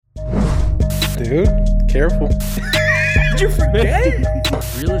dude. Careful. Did you forget?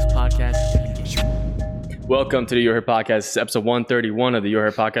 Realist Podcast. Welcome to the Your Hair Podcast. This is episode 131 of the Your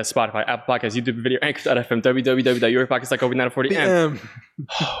Hair Podcast, Spotify, Apple Podcasts, YouTube video, Anchor.fm, www.yourhairpodcast.co940.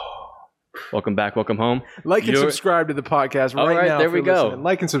 Welcome back. Welcome home. Like and subscribe to the podcast All right, now. there we go. Listening.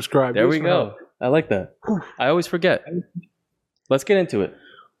 Like and subscribe. There we go. I like that. I always forget. Let's get into it.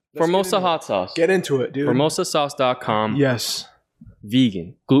 Formosa hot sauce. Get into it, dude. FormosaSauce.com. Yes.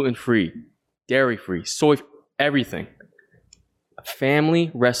 Vegan, gluten-free, dairy-free, soy, everything. A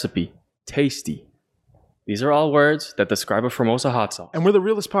family recipe. Tasty. These are all words that describe a Formosa hot sauce. And we're the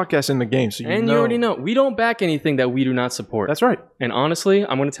realest podcast in the game, so you already know. We don't back anything that we do not support. That's right. And honestly,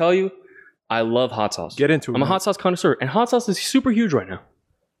 I'm going to tell you, I love hot sauce. Get into it. I'm a hot sauce connoisseur, and hot sauce is super huge right now.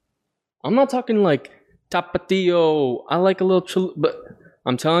 I'm not talking like tapatio. I like a little but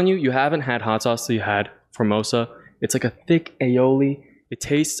I'm telling you, you haven't had hot sauce till you had Formosa. It's like a thick aioli. It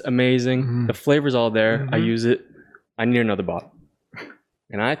tastes amazing. Mm-hmm. The flavor's all there. Mm-hmm. I use it. I need another bottle.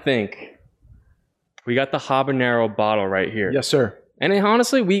 And I think we got the habanero bottle right here. Yes, sir. And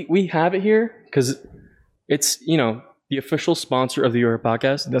honestly, we have it here because it's, the official sponsor of the Your Hair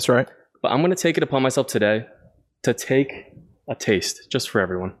Podcast. That's right. But I'm going to take it upon myself today to take a taste just for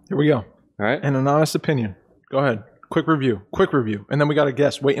everyone. Here we go. All right? And an honest opinion. Go ahead. Quick review. And then we got a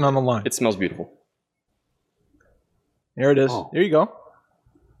guest waiting on the line. It smells beautiful. There it is. Oh. There you go.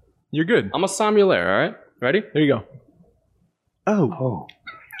 You're good. I'm a sommelier, all right? Ready? There you go. Oh.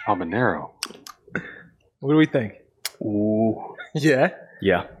 Habanero. What do we think? Ooh. Yeah?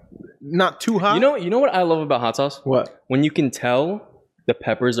 Yeah. Not too hot? You know what I love about hot sauce? What? When you can tell the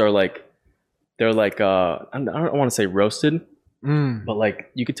peppers are they're I don't want to say roasted, but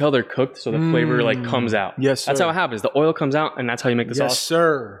you can tell they're cooked, so the flavor comes out. Yes, sir. That's how it happens. The oil comes out, and that's how you make the sauce. Yes,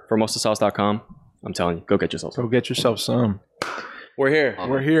 sir. FormosaSauce.com. I'm telling you, go get yourself some. Go get yourself some. We're here.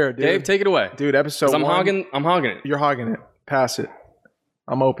 We're here, dude. Dave, take it away. Dude, episode 1. I'm hogging it. You're hogging it. Pass it.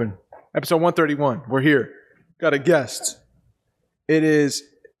 I'm open. Episode 131. We're here. Got a guest. It is,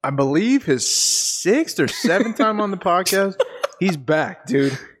 I believe, his 6th or 7th time on the podcast. He's back,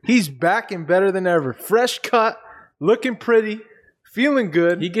 dude. He's back and better than ever. Fresh cut, looking pretty, feeling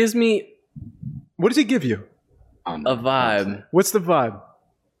good. He gives me What does he give you? a vibe. What's the vibe?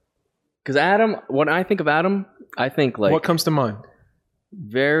 Because Adam, when I think of Adam, I think what comes to mind?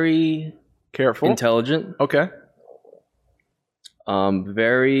 Very careful, intelligent. Okay.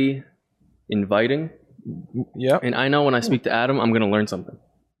 Very inviting. Yeah. And I know when I speak to Adam, I'm going to learn something.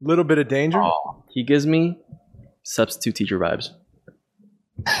 Little bit of danger. Oh. He gives me substitute teacher vibes.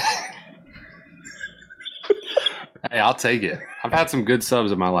 Hey, I'll take it. I've had some good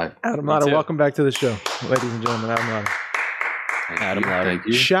subs in my life. Adam Lauder, welcome back to the show, ladies and gentlemen. Adam Lauder. Adam Lauder. Thank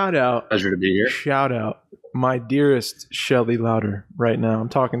you. Shout out. Pleasure to be here. Shout out my dearest Shelly Lauder right now. I'm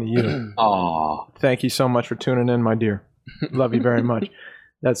talking to you. Aw. Thank you so much for tuning in, my dear. Love you very much.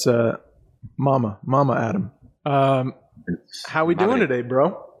 That's Mama Adam. How we doing today,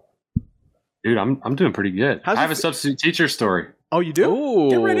 bro? Dude, I'm doing pretty good. I have a substitute teacher story. Oh, you do? Ooh,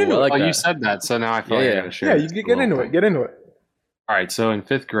 get right into it. like that. You said that, so now I feel like I gotta share. Yeah, you get into it. Get into it. All right, so in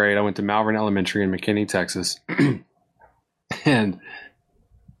 5th grade, I went to Malvern Elementary in McKinney, Texas. And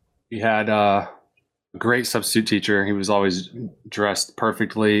he had a great substitute teacher. He was always dressed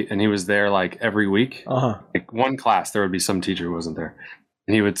perfectly, and he was there every week. Like one class, there would be some teacher who wasn't there,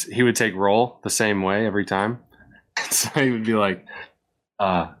 and he would take roll the same way every time. So he would be like,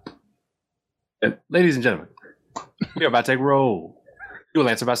 "Ladies and gentlemen, we are about to take roll. You will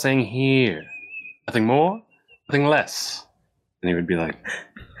answer by saying here, nothing more, nothing less." And he would be like,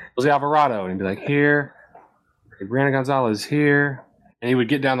 "Jose Alvarado," and he'd be like, "Here." Brandon Gonzalez here, and he would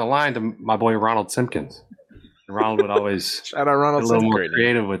get down the line to my boy Ronald Simpkins. And Ronald would always shout out Ronald be a little more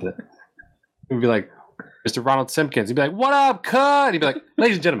creative with it. He would be like, "Mr. Ronald Simpkins." He'd be like, "What up, cut?" He'd be like,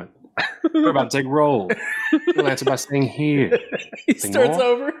 "Ladies and gentlemen, we're about to take roll. We'll answer by saying here." He starts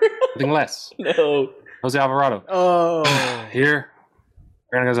over. Nothing less. No. Jose Alvarado. Oh. Here.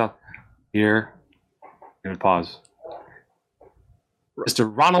 Brandon Gonzalez. Here. He would pause. Mr.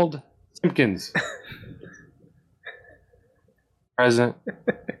 Ronald Simpkins. Present.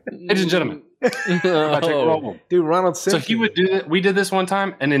 Ladies and gentlemen. Dude, Ronald Simpkins. So he would do that. We did this one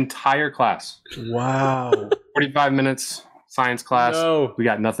time, an entire class. Wow. 45 minutes, science class. No. We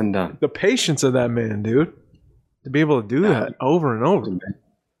got nothing done. The patience of that man, dude. To be able to do that over and over.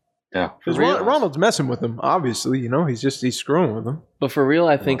 Yeah. Because Ronald's messing with him, obviously. He's screwing with him. But for real,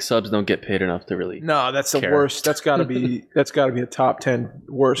 I think subs don't get paid enough to really. No, that's the care. worst. That's got to be a top 10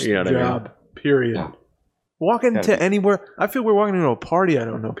 worst job. Period. Yeah. Walking to anywhere. I feel we're walking into a party. I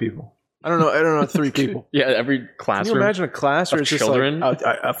don't know people. I don't know. 3 people. Yeah, every Can you classroom. imagine a class where of it's just children?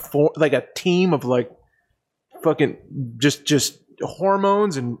 like a team of like fucking just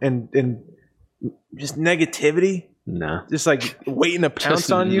hormones and just negativity, Nah. just like waiting to pounce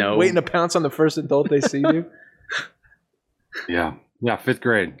Just on you, no. waiting to pounce on the first adult they see you. Yeah. Yeah. 5th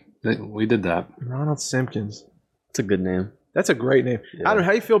grade. We did that. Ronald Simpkins. It's a good name. That's a great name. Yeah. How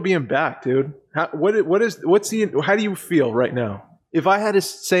do you feel being back, dude? How do you feel right now? If I had to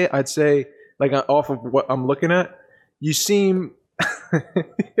say, I'd say, like, off of what I'm looking at, you seem,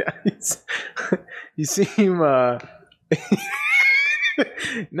 you seem,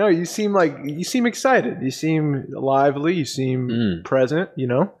 no, you seem excited. You seem lively. You seem present.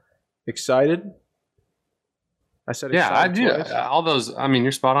 Excited. I said, Yeah, I excited do. twice. All those. I mean,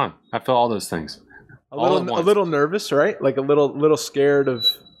 you're spot on. I feel all those things. A all little, at a once. little nervous, right? Like a little scared of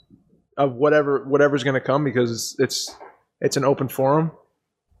whatever's going to come because it's an open forum.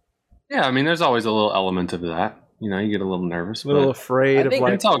 Yeah, I mean, there's always a little element of that. You get a little nervous. A little but afraid I of think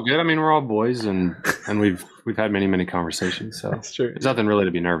like. it's all good. I mean, we're all boys, and we've had many conversations. So That's true. there's nothing really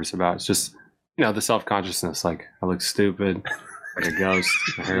to be nervous about. It's just the self consciousness. Like I look stupid, like a ghost.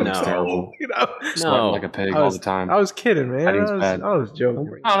 My hair looks No. terrible. Sweating No. like a pig I all was- the time. I was kidding, man. I think it's bad. I was joking.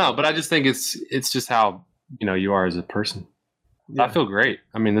 I don't know, but I just think it's just how you are as a person. Yeah. I feel great.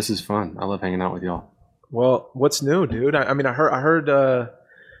 I mean, this is fun. I love hanging out with y'all. Well, what's new, dude? I mean, I heard.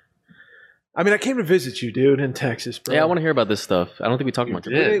 I came to visit you, dude, in Texas, bro. Yeah, I want to hear about this stuff. I don't think we talked much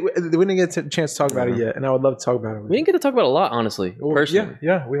did. about it. We didn't get a chance to talk about it yet, and I would love to talk about it. With We didn't get to talk about it a lot, honestly, you. personally.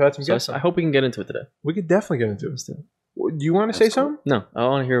 Yeah, we've had some So guests. I hope we can get into it today. We could definitely get into it. Do you want to say That's cool. something, No, I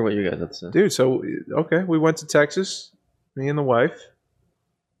want to hear what you guys have to say. dude? So okay, we went to Texas. Me and the wife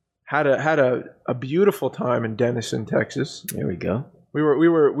had a beautiful time in Denison, Texas. There we go. We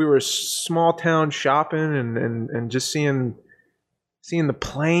were small town shopping and just seeing the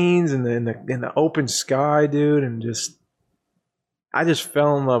plains and in the open sky, dude, and I just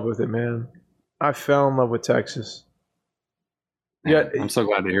fell in love with it, man. I fell in love with Texas. Yeah, I'm so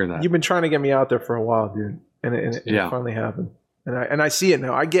glad to hear that. You've been trying to get me out there for a while, dude, and it Yeah. finally happened. And I see it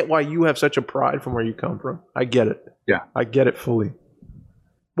now. I get why you have such a pride from where you come from. I get it. Yeah. I get it fully.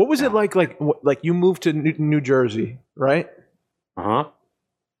 What was it like? Like you moved to New Jersey, right? Uh huh.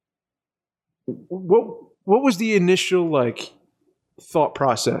 What was the initial like thought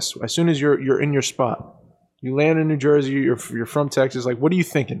process as soon as you're in your spot? You land in New Jersey. You're from Texas. Like, what are you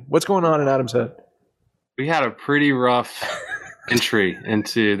thinking? What's going on in Adam's head? We had a pretty rough entry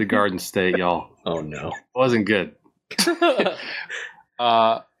into the Garden State, y'all. Oh, no. It wasn't good.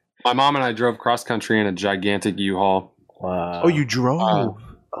 My mom and I drove cross country in a gigantic U-Haul. Wow. Oh, you drove.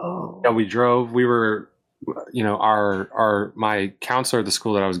 Oh, Yeah, we drove. We were, my counselor at the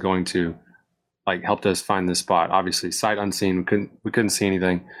school that I was going to, like, helped us find this spot. Obviously, sight unseen. We couldn't see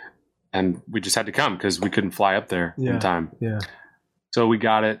anything, and we just had to come because we couldn't fly up there Yeah. in time. yeah. So we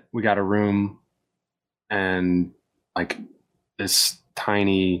got it. We got a room, and like this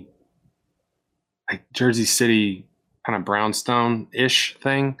tiny, like Jersey City kind of brownstone-ish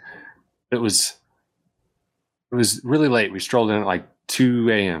thing. It was really late. We strolled in at like 2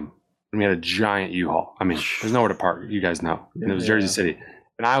 a.m. and we had a giant U-Haul. I mean, there's nowhere to park. You guys know. And it was Jersey City.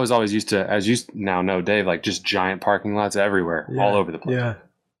 And I was always used to, as you now know, Dave, like just giant parking lots everywhere, Yeah. all over the place. Yeah.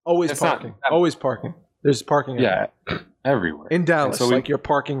 Always It's not- parking. Always parking. There's parking. Yeah, everywhere. In Dallas, And so like you're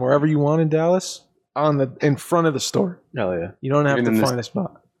parking wherever you want in Dallas, in front of the store. Oh, yeah. You don't have Even to in this- find a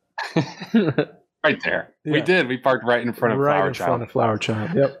spot. right there. Yeah. We did. We parked right in front of Right Flower in Child. front of Flower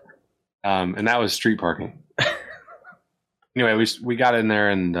Child. Yep. And that was street parking. Anyway, we got in there,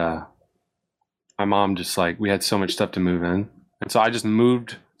 and my mom just like, we had so much stuff to move in, and so I just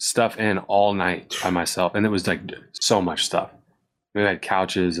moved stuff in all night by myself, and it was like so much stuff. We had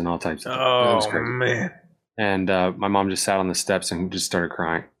couches and all types of stuff. It was Oh crazy. man. And my mom just sat on the steps and just started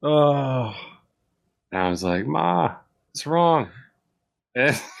crying, Oh. and I was like, "Ma, what's wrong?"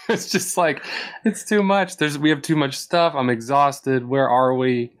 And it's just like, it's too much. We have too much stuff. I'm exhausted. Where are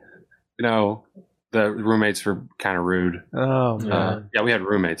we? The roommates were kind of rude. Oh man. Yeah, we had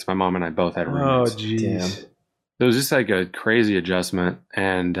roommates. My mom and I both had Oh roommates. jeez. It was just like a crazy adjustment.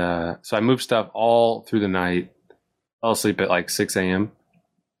 And so I moved stuff all through the night. Fell asleep at like 6 a.m.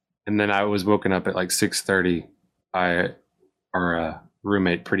 And then I was woken up at like 6:30 by our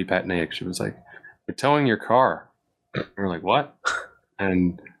roommate, Pretty Pat Nick. She was like, "We're towing your car." And we're like, "What?"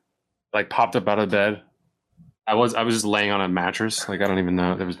 And like popped up out of bed. I was just laying on a mattress. Like, I don't even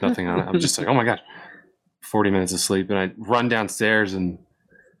know. There was nothing on it. I'm just like, oh my gosh. 40 minutes of sleep. And I run downstairs, and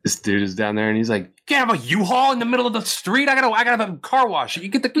this dude is down there, and he's like, "You can't have a U-Haul in the middle of the street. I gotta have a car wash. You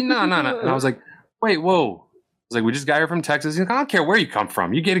get the no. And I was like, wait, whoa. was like, we just got here from Texas. He's like, I don't care where you come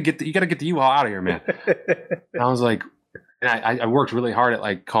from. You got to get the U-Haul out of here, man. And I was like, and I worked really hard at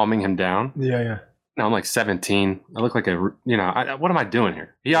like calming him down. Yeah. Now I'm like 17. I look like what am I doing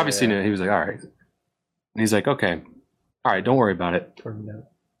here? He obviously knew. He was like, all right. And he's like, okay, all right, don't worry about it. Turn it down.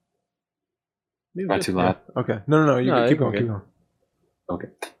 Not too loud. Okay. No. You No, keep you're going. good. Keep going. Okay.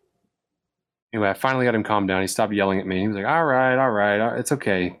 Anyway, I finally got him calmed down. He stopped yelling at me. He was like, all right, it's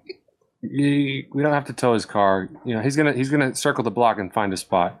okay. We don't have to tow his car. You know, he's gonna circle the block and find a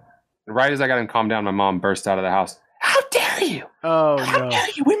spot. And right as I got him calmed down, my mom burst out of the house. How dare you? Oh How no. dare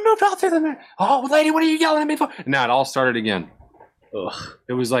you? We moved out there. Oh, lady, what are you yelling at me for? Now it all started again. Ugh.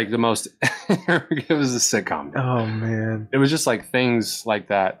 It was like the most. It was a sitcom. Oh man. It was just like things like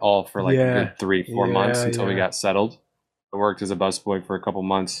that, all for like a good 3-4 months until we got settled. I worked as a busboy for a couple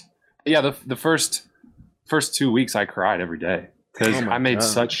months. Yeah, the first 2 weeks I cried every day because Oh my I made God.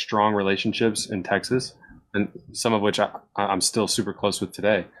 such strong relationships in Texas, and some of which I'm still super close with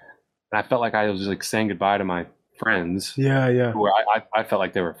today. And I felt like I was just like saying goodbye to my friends, Yeah. who I felt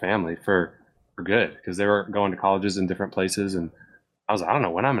like they were family for good because they were going to colleges in different places, and I was like, I don't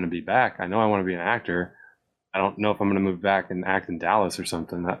know when I'm going to be back. I know I want to be an actor. I don't know if I'm going to move back and act in Dallas or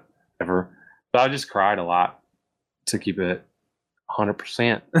something. That ever, but I just cried a lot to keep it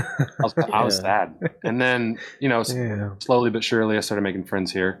 100%. I was sad, and then Yeah. slowly but surely, I started making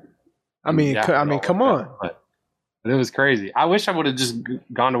friends here. I mean, Yeah, I mean, it all come worked on. out, but it was crazy. I wish I would have just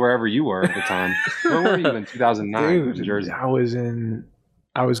gone to wherever you were at the time. Where were you in 2009, New Dude, Jersey? I was in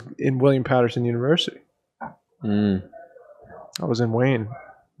William Patterson University. Mm. I was in Wayne.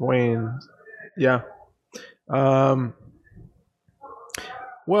 Yeah.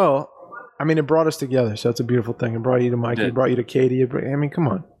 Well, I mean, it brought us together, so it's a beautiful thing. It brought you to Mikey, it brought you to Katie. I mean, come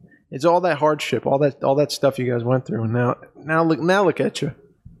on, it's all that hardship, all that stuff you guys went through, and now look at you.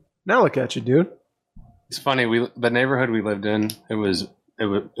 Now look at you, dude. It's funny. The neighborhood we lived in, it was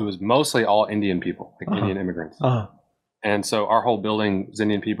mostly all Indian people, like Indian immigrants. And so our whole building was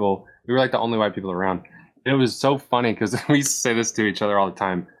Indian people. We were like the only white people around. It was so funny because we used to say this to each other all the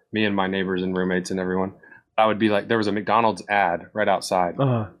time, me and my neighbors and roommates and everyone. I would be like, there was a McDonald's ad right outside.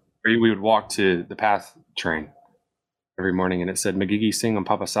 We would walk to the PATH train every morning, and it said "Magigi Singham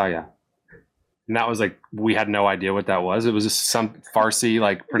Papasaya," and that was like, we had no idea what that was. It was just some Farsi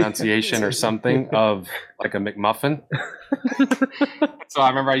like pronunciation or something of like a McMuffin. So I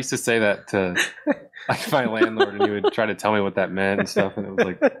remember I used to say that to like my landlord, and he would try to tell me what that meant and stuff, and it was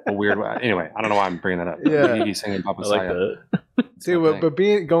like a weird way. Anyway, I don't know why I'm bringing that up. Yeah. Magigi Singham I like Papasaya. that. Dude, but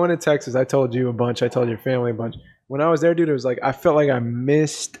going to Texas, I told you a bunch. I told your family a bunch. When I was there, dude, it was like I felt like I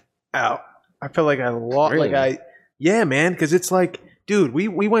missed out. I felt like I lost. Really? Yeah, man. Because it's like, dude, we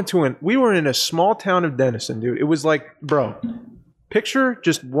were in a small town of Denison, dude. It was like, bro, picture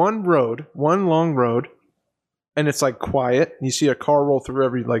just one long road, and it's like quiet. You see a car roll through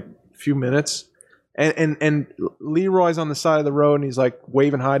every like few minutes, and Leroy's on the side of the road, and he's like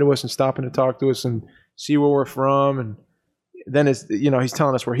waving hi to us and stopping to talk to us and see where we're from, and then it's he's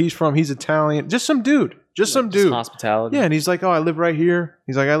telling us where he's from. He's Italian, just some dude. Just Hospitality. Yeah, and he's like, oh, I live right here.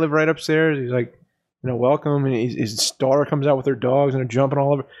 He's like, I live right upstairs. He's like, welcome. And his daughter comes out with her dogs and they're jumping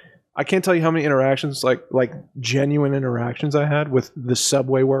all over. I can't tell you how many interactions, like genuine interactions I had with the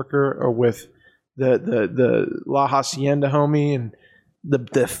Subway worker or with the La Hacienda homie, and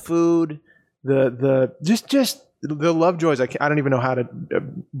the food, the the Lovejoys. I don't even know how to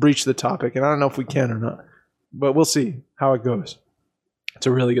breach the topic, and I don't know if we can or not, but we'll see how it goes. It's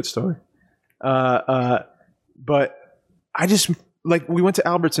a really good story. But I just we went to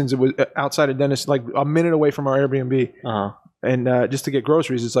Albertsons. It was outside of Dennis, like a minute away from our Airbnb, and just to get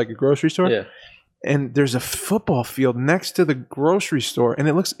groceries. It's like a grocery store. Yeah. And there's a football field next to the grocery store, and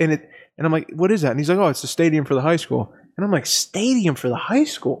and I'm like, what is that? And he's like, oh, it's the stadium for the high school. And I'm like, stadium for the high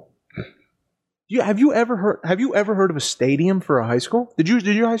school? Have you ever heard of a stadium for a high school? Did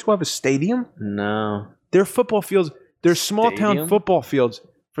your high school have a stadium? No. Their football fields, their small town Stadium? football fields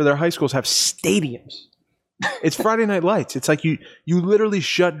for their high schools have stadiums. It's Friday Night Lights. It's like you literally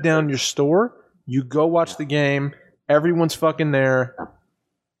shut down your store, you go watch the game, everyone's fucking there.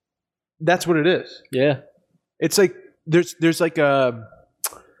 That's what it is. Yeah. It's like there's a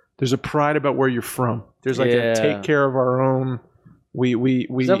pride about where you're from. There's like a take care of our own. We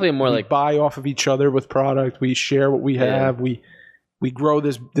definitely more we like buy off of each other with product. We share what we have. We grow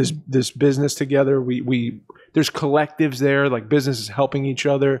this business together. We there's collectives there, like businesses helping each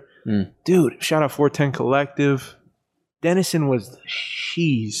other. Dude, shout out 410 Collective. Denison was the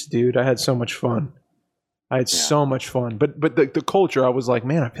cheese, dude. I had so much fun. So much fun. But the culture, I was like,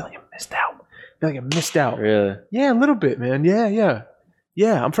 man, I feel like I missed out. Really? Yeah, a little bit, man. Yeah.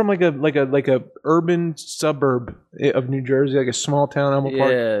 Yeah, I'm from like a urban suburb of New Jersey, like a small town, Elmwood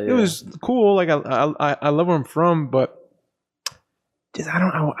Park. Yeah, It was cool. Like I love where I'm from, but just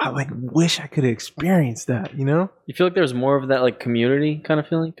I like wish I could have experienced that. You know, You feel like there's more of that like community kind of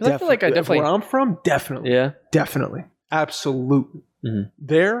feeling? Because I feel like I definitely. where I'm from, definitely, Yeah. definitely, absolutely. Mhm.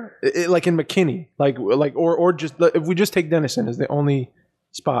 There, like in McKinney, or just if we just take Denison as the only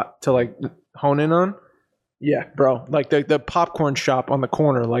spot to like hone in on. Yeah, bro. Like the popcorn shop on the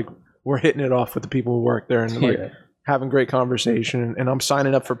corner, like we're hitting it off with the people who work there and like having great conversation. And I'm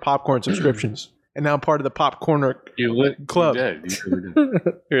signing up for popcorn subscriptions. And now I'm part of the popcorn club. You did. You really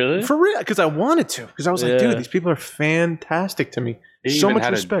did. Really? For real, because I wanted to. Because I was like, Yeah. dude, these people are fantastic to me. He So even much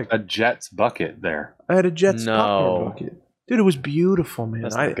had respect. a Jets bucket there. I had a Jets No. popcorn bucket. Dude, it was beautiful, man.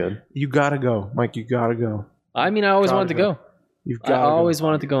 That's not good. You gotta go, Mike. You gotta go. I mean, I always Gotta wanted to go. go. You've I got. always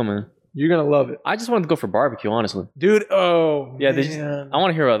wanted to go, man. You're gonna love it, I just wanted to go for barbecue, honestly. dude. Oh, Yeah, man. I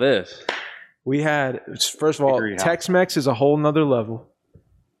want to hear about this. We had, first of all, Hickory House. Tex-Mex is a whole nother level.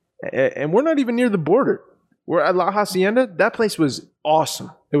 And we're not even near the border. We're at La Hacienda. That place was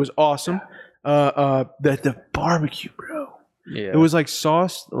awesome. It was awesome. The barbecue, bro. Yeah. It was like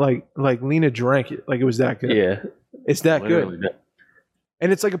sauce, like Lena drank it. Like it was that good. Yeah. It's that Literally good. did.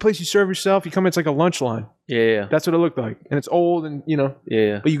 And it's like a place you serve yourself. You come in, it's like a lunch line. Yeah. That's what it looked like. And it's old and,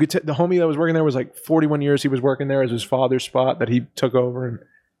 Yeah. but you could the homie that was working there was like 41 years he was working there as his father's spot that he took over.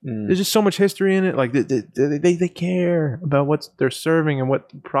 And there's just so much history in it. Like they care about what they're serving and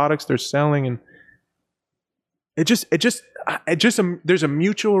what products they're selling, and there's a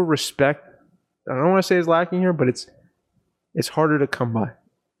mutual respect. I don't want to say it's lacking here, but it's harder to come by.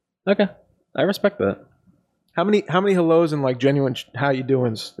 Okay. I respect that. How many hellos and like genuine how you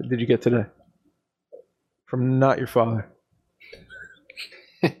doings did you get today from not your father?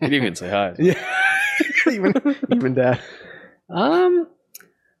 You didn't even say hi. Yeah, even dad.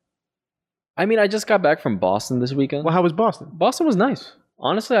 I mean, I just got back from Boston this weekend. Well, how was Boston? Boston was nice.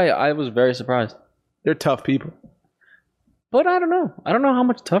 Honestly, I was very surprised. They're tough people. But I don't know. I don't know how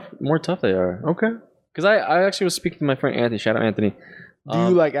much more tough they are. Okay. Because I actually was speaking to my friend Anthony. Shout out Anthony. Do you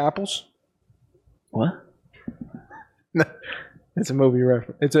like apples? What? It's a movie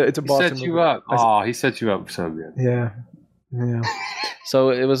reference. It's a He Boston set movie. you up. Oh, he set you up so good. Yeah. So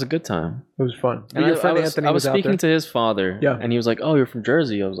it was a good time. It was fun. And Your friend I was, Anthony I was out speaking there? to his father. Yeah. And he was like, "Oh, you're from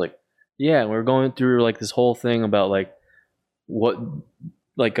Jersey." I was like, "Yeah." And we were going through like this whole thing about like what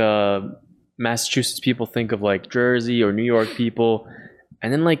like Massachusetts people think of like Jersey or New York people,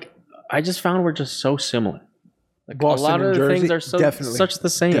 and then like I just found we're just so similar. Like Boston a lot and of the Jersey? things are so Definitely. such the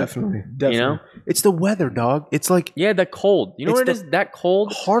same. Definitely. You know? It's the weather, dog. It's like Yeah, that cold. You know It's what it is? That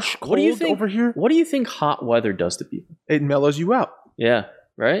cold. harsh cold What do you think over here. What do you think hot weather does to people? It mellows you out. Yeah.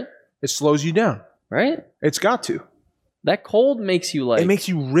 Right. It slows you down. Right. It's got to. That cold makes you like. It makes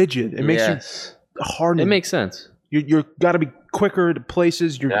you rigid. It makes yes. you hardened. It makes sense. You're got to be quicker to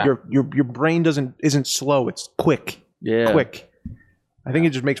places. Your brain isn't slow. It's quick. Yeah. Quick. I think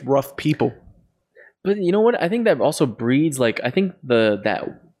it just makes rough people. But you know what? I think that also breeds like I think that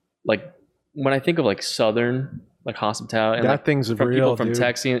like when I think of like Southern like hospitality and That like, thing's from real, people from dude.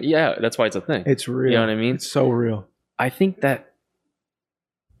 Texas, yeah, that's why it's a thing. It's real. You know what I mean? It's so real. I think that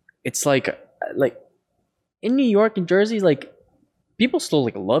it's like in New York and Jersey, like people still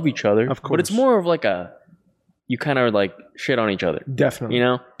like love each other, Of but it's course. more of like you kind of like shit on each other, Definitely. you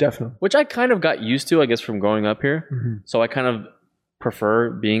know, Definitely. which I kind of got used to, I guess, from growing up here. Mhm. So I kind of prefer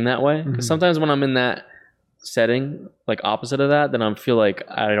being that way. 'Cause Mhm. sometimes when I'm in that setting, like opposite of that, then I feel like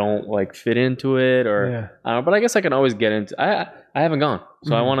I don't like fit into it, or Yeah. I don't know. But I guess I can always get into. I haven't gone,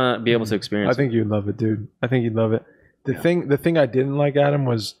 so I Mhm. want to be able to experience. I think you'd love it, dude. I think you'd love it. The thing I didn't like, Adam,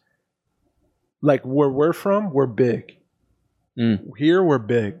 was like where we're from, we're big. Here we're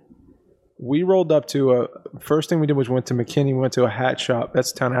big. We rolled up to first thing we did was went to McKinney. We went to a hat shop.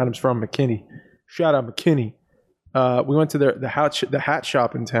 That's the town Adam's from, McKinney. Shout out McKinney. We went to the hat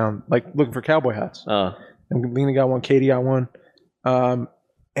shop in town, like looking for cowboy hats. it. And Lena got one, Katie got one.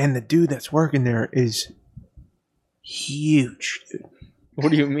 And the dude that's working there is huge, dude. What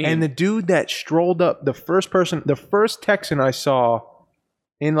do you mean? And the dude that strolled up, the first Texan I saw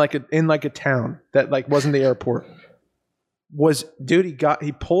in like a town that like wasn't the airport was, dude,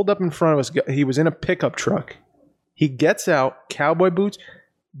 he pulled up in front of us. He was in a pickup truck. He gets out, cowboy boots,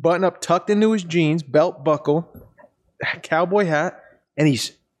 button up tucked into his jeans, belt buckle, cowboy hat, and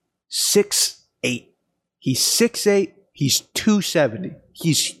he's 6'8". He's 6'8". He's 270.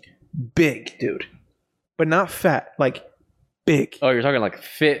 He's big, dude. But not fat, like big. Oh, you're talking like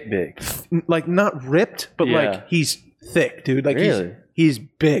fit big. Like not ripped, but Yeah. like he's thick, dude. Like Really? he's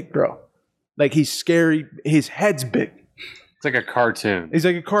big, bro. Like he's scary. His head's big. It's like a cartoon. He's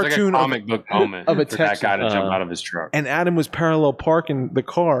like a It's like a cartoon comic book moment of a for that Texan. guy to jump out of his truck. And Adam was parallel parking the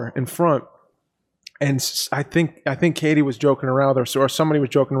car in front. And I think Katie was joking around with her, or somebody was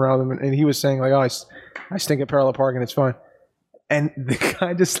joking around with him, and he was saying like, "Oh, I stink at parallel parking. It's fine." And the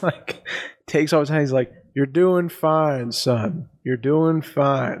guy just like takes off his hand. He's like, "You're doing fine, son. You're doing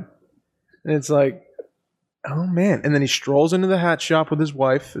fine." And it's like, oh man. And then he strolls into the hat shop with his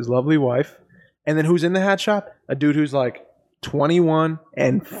wife, his lovely wife. And then who's in the hat shop? A dude who's like 21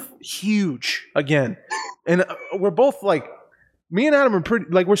 and huge again. And we're both like, me and Adam are pretty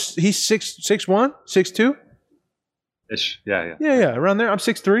like he's 6'1", 6'2". Ish. Yeah. Yeah, around there. I'm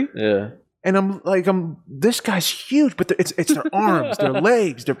 6'3". Yeah. And I'm this guy's huge, but it's their arms, their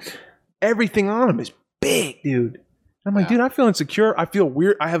legs, everything on him is big, dude. I'm like, dude, I feel insecure. I feel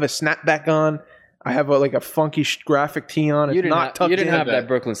weird. I have a snapback on. I have a funky graphic tee on. It's You didn't, not tucked you didn't in. have that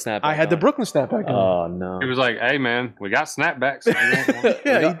Brooklyn snapback. I had the on. Brooklyn snapback on. Oh no. He was like, "Hey man, we got snapbacks."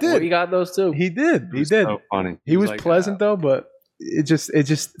 Yeah, he did. We got those too. He did. It was He did. So funny. He was like, pleasant though, but it just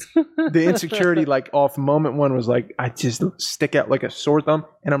the insecurity like off moment one was like I just stick out like a sore thumb,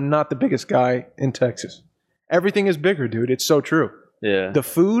 and I'm not the biggest guy in Texas. Everything is bigger, dude. It's so true. Yeah. The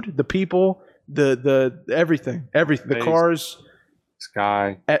food, the people, the everything, the Space. cars,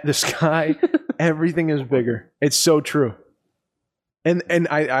 Sky. the sky, everything is bigger. It's so true. And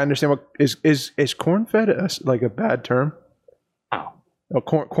I understand what is corn fed like a bad term? Oh, Oh,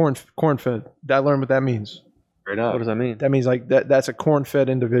 corn fed. I learned what that means. straight up. What does that mean? That means like that's a corn fed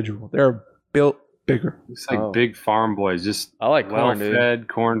individual. They're built bigger. It's like Oh. big farm boys, just I like corn, dude. well-fed,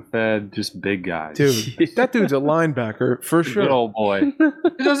 corn-fed, just big guys. Dude, that dude's a linebacker for Good sure. old boy.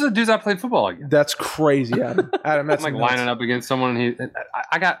 Those are the dudes I played football against. That's crazy, Adam. Adam, that's I'm like nuts. lining up against someone. And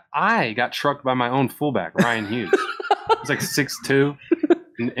I got trucked by my own fullback, Ryan Hughes. He's like 6'2"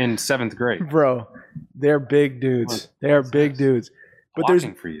 in 7th grade. Bro, they're big dudes. They are big dudes. But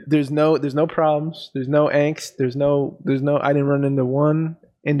Blocking for you. there's no problems. There's no angst. There's no I didn't run into one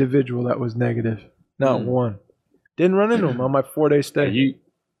individual that was negative. Not one. Didn't run into them on my 4-day stay.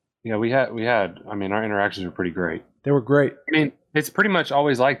 We had. I mean, our interactions were pretty great. They were great. I mean, it's pretty much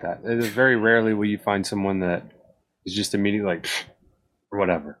always like that. It is very rarely will you find someone that is just immediately like, "Pfft," or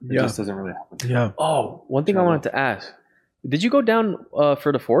whatever. It Yeah. just doesn't really happen. Yeah. Oh, one thing I wanted to ask. Did you go down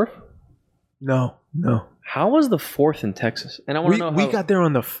for the 4th? No. How was the 4th in Texas? And I want to know how. We got there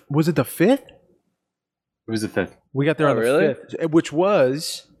on was it the 5th? It was the 5th. We got there Oh, on the really? 5th, which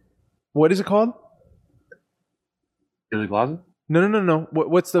was what is it called? Billy Plaza? No.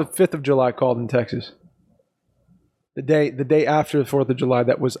 What's the 5th of July called in Texas? The day after the 4th of July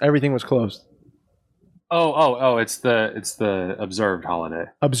everything was closed. Oh! It's the observed holiday.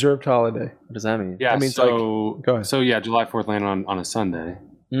 Observed holiday. What does that mean? Yeah. That means, so go ahead. so yeah, July 4th landed on a Sunday,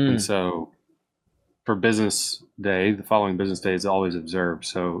 and so for business day, the following business day is always observed.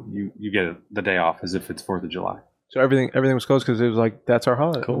 So you get the day off as if it's 4th of July. So everything was closed because it was like that's our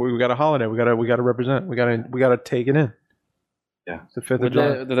holiday. Cool. We got a holiday. We got to represent. We got to take it in. Yeah. It's the 5th Were of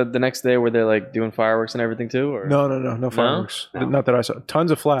July. the next day, were they like doing fireworks and everything too? Or No fireworks. No? Not that I saw.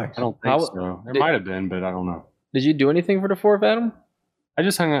 Tons of flags. I don't think How- so. There did- might have been, but I don't know. Did you do anything for the 4th, Adam? I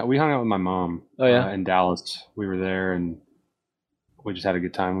just hung out. We hung out with my mom. Oh, yeah? In Dallas. We were there, and we just had a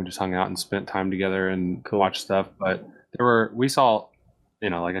good time. We just hung out and spent time together and watched stuff. But we saw,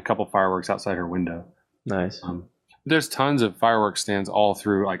 like a couple fireworks outside her window. Nice. There's tons of fireworks stands all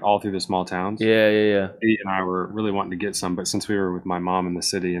through the small towns. Yeah. Pete and I were really wanting to get some, but since we were with my mom in the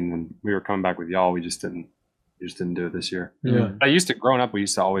city and then we were coming back with y'all, we just didn't do it this year. Yeah. Growing up, we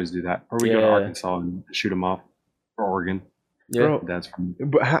used to always do that. Or we go to Yeah. Arkansas and shoot them off, or Oregon. Yeah. Bro, That's from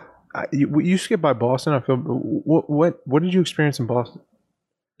but you skip by Boston. I feel. What did you experience in Boston?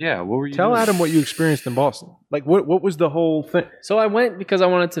 Yeah, what were you Tell doing? Adam what you experienced in Boston. Like what was the whole thing? So I went because I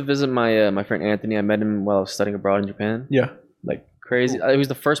wanted to visit my my friend Anthony. I met him while I was studying abroad in Japan. Yeah. Like crazy. He was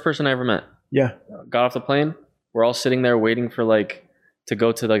the first person I ever met. Yeah. Got off the plane. We're all sitting there waiting for to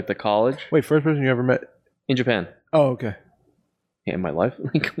go to the college Wait, first person you ever met? in Japan. Oh, okay. Yeah, in my life.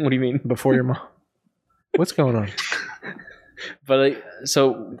 Like, what do you mean? Before your mom. What's going on? But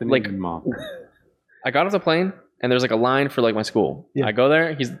Didn't even mom. I got off the plane and there's a line for my school. Yeah. I go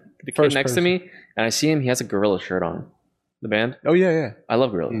there. He's the kid First next to me, and I see him. He has a Gorilla shirt on. The band. Oh yeah. I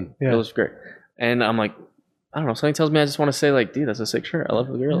love Gorilla. Yeah. Gorilla's great. And I'm like, I don't know. Something tells me I just want to say dude, that's a sick shirt. I love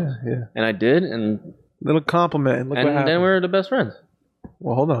the Gorillas. Yeah. And I did, and Little compliment. And look what happened. then we're the best friends.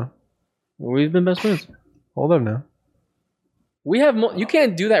 Well, hold on. We've been best friends. Hold up now. We have. You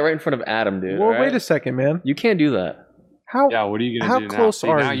can't do that right in front of Adam, dude. Well, all right? wait a second, man. You can't do that. How? Yeah, what are you How gonna do close now?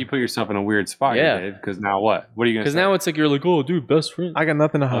 See, are now you? you put yourself in a weird spot, Yeah. here, Dave. Because now what? What are you gonna Because say? now it's like you're like, oh, dude, best friend. I got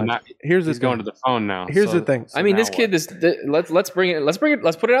nothing to Oh, hide. now- Here's the he's thing. going to the phone now. Here's so- the thing. so I mean, now this kid. what? Let's bring it. Let's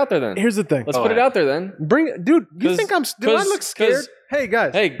put it out there then. Here's the thing. Let's Go put it ahead. out there then. Bring it, dude. You 'Cause- think do I 'cause- look scared? 'cause- Hey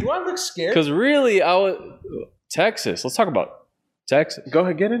guys. Hey, do I look scared? because really, Texas. Let's talk about Texas. Go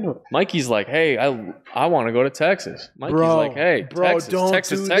ahead, get into it. Mikey's like, hey, I want to go to Texas. Mikey's Bro, like, hey, bro, Texas, don't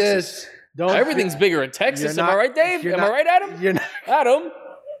Texas, do Texas. this. Don't. Everything's bigger in Texas. You're Am I not- right, Dave? you're Am I not- right, Adam? You're not. Adam.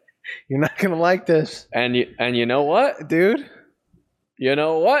 You're not gonna like this, And you know what? dude. You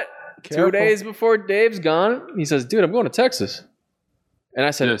know what? Careful. 2 days before Dave's gone, he says, "Dude, I'm going to Texas." And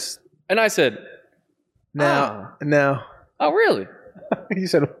I said, Just Now, "Oh, really? you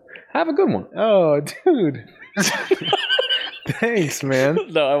said, Have a good one." "Oh, dude." Thanks, man.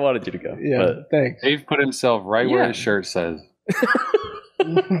 No, I wanted you to go. Yeah, but- thanks. Dave put himself right where Yeah. his shirt says.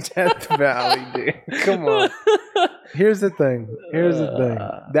 Death Valley, dude. Come on. Here's the thing.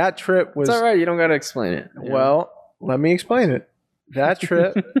 That trip was It's all right. You don't got to explain it. well. Let me explain it. That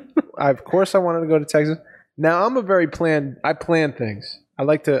trip, of course, I wanted to go to Texas. Now I'm a very planned. I plan things. I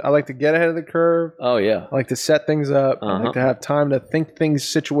like to get ahead of the curve. Oh yeah. I like to set things up. I Uh-huh. like to have time to think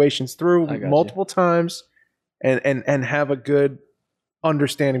situations through I got multiple times, and have a good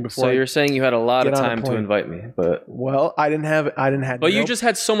understanding before. So you're saying you had a lot of get on a time to plane. invite me, but I didn't have. but you no- just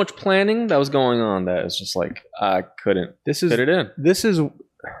had so much planning that was going on that it's just like I couldn't This is fit it in. this is.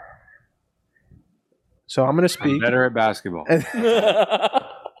 So I'm going to I'm speak. better at basketball.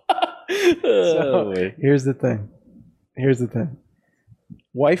 Oh, wait. Here's the thing.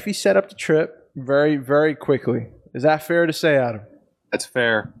 Wifey set up the trip very, very quickly. Is that fair to say, Adam? That's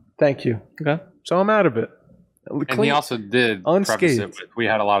fair. Thank you. Okay. So I'm out of it. And he also did preface Unscathed. it with, we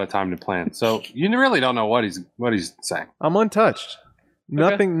had a lot of time to plan. So you really don't know what he's saying. I'm untouched.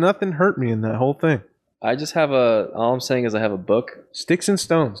 Nothing hurt me in that whole thing. I just have all I'm saying is I have a book Sticks and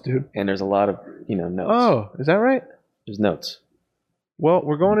stones, dude. and there's a lot of, notes. Oh, is that right? There's notes. Well,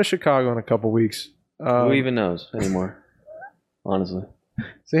 we're going to Chicago in a couple weeks. Who even knows anymore? Honestly.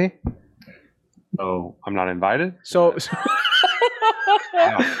 See? Oh, I'm not invited? So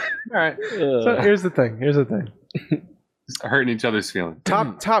Wow. All right. here's the thing. Just hurting each other's feelings.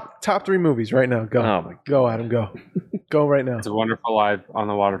 Top 3 movies right now. Go. Oh my Go, Adam. Go. Go right now. It's a Wonderful Life on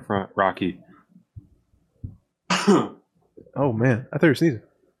the Waterfront. Rocky. Oh man, I thought you were sneezing.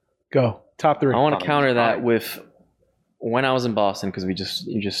 Go. Top 3. I want to Oh, counter that fine. with when I was in Boston because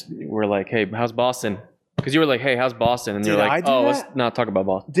you just were like, hey, how's Boston? Because you were like, hey, how's Boston? And you're Did like, I do oh, that? let's not talk about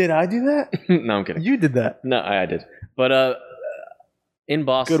Boston. Did I do that? No, I'm kidding. You did that. No, I did. But in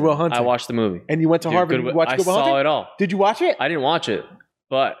Boston, Good Will Hunting. I watched the movie. And you went to Dude, Harvard. Good You Will- watched I Good Will saw Hunting? it all. Did you watch it? I didn't watch it,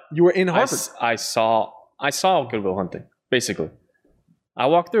 but You were in I, Harvard. I saw Good Will Hunting. Basically, I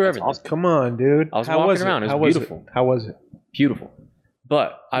walked through everything. awesome. Come on, dude. I was How walking was around. It was How was beautiful. How was it? Beautiful.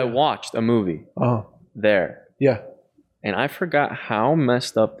 But I watched a movie Oh, there, yeah. and I forgot how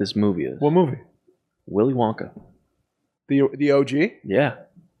messed up this movie is. What movie? Willy Wonka. The OG? Yeah.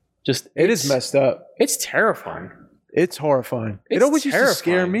 Just It is messed up. It's terrifying. It's horrifying. It It's always used to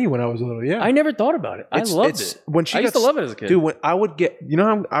scare terrifying. me when I was little. Yeah. I never thought about it. I loved it. When she I used got to love it as a kid. Dude, when I would get, you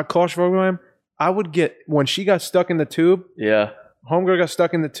know how claustrophobic I am? I would get, when she got stuck in the tube, Yeah. homegirl got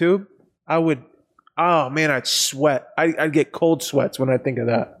stuck in the tube, oh man, I'd sweat. I'd get cold sweats when I think of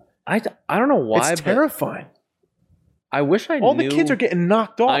that. I don't know why, It's but terrifying. I wish I All knew. the kids are getting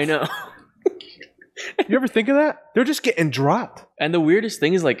knocked off. I know. You ever think of that? They're just getting dropped. And the weirdest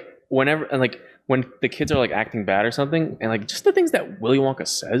thing is like whenever and like when the kids are like acting bad or something, and like just the things that Willy Wonka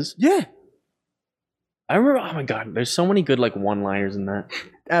says. Yeah. I remember. Oh my god, there's so many good like one-liners in that.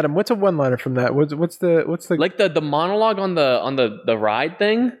 Adam, what's a one-liner from that? What's the Like the monologue on the ride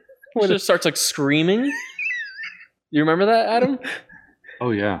thing, when it just starts like screaming. You remember that, Adam?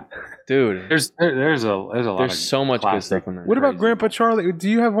 Oh yeah. Dude, There's a lot of there's so much good classic. stuff in there. What about Crazy. Grandpa Charlie? Do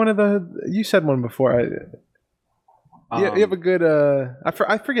you have one of the? You said one before. You have a good.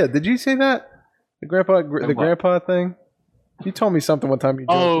 I forget. Did you say that? The what? grandpa thing. You told me something one time. You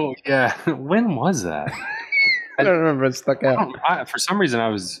joked. Oh yeah. When was that? I don't remember. It stuck out. For some reason I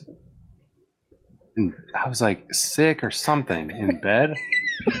was like sick or something in bed.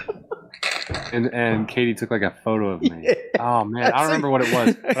 And Katie took like a photo of me. Yeah. Oh man, I don't remember what it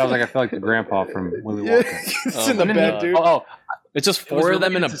was, but I was like, I feel like the grandpa from Willy Yeah, Wonka. it's Oh in the my bed, God. dude. Oh, It's just it was four of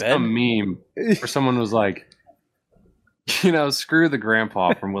them in a related to bed. some meme where someone was like, screw the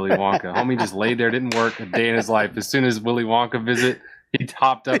grandpa from Willy Wonka. Homie just laid there, didn't work a day in his life. As soon as Willy Wonka visit, he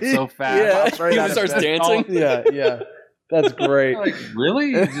topped up so fast. Yeah. Pops right He out of starts bed. dancing. Yeah. That's great. Like,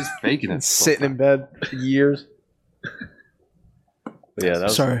 really? He's just faking it. Sitting in bed for years. But yeah, that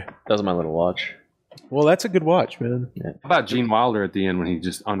was Sorry. my little watch. Well, that's a good watch, man. How about Gene Wilder at the end when he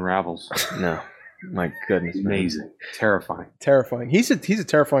just unravels? No, my goodness, man. Amazing, terrifying. Terrifying. He's a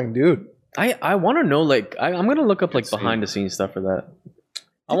terrifying dude. I want to know, like, I'm gonna look up like Insane. behind the scenes stuff for that.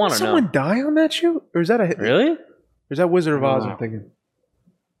 I Didn't want to know. someone die on that shoot, or is that a Really? Or is that Wizard of Oz? Wow. I'm thinking.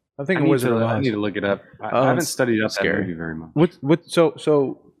 I'm I thinking need, Wizard of to, I Oz. need to look it up. I haven't studied up that scary. movie very much. What? So.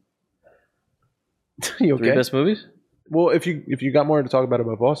 You Three okay? best movies? Well, if you got more to talk about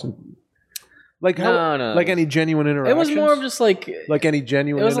Boston, like how, No. like any genuine It interactions. was more of just like like any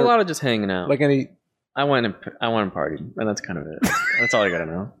genuine. it was a lot of just hanging out. Like any. I went and partied, and that's kind of it. That's all I gotta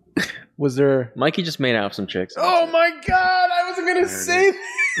know. Was there? Mikey just made out with some chicks. and Oh that's my God! I wasn't gonna There it say. is. That.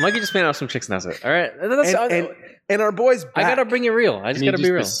 it. Mikey just made out with some chicks, and that's it. All right, that's, And our boys. I gotta bring it real. I just And he gotta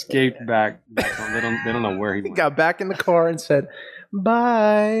be real. escaped back. They don't know where he He went. got back in the car and said,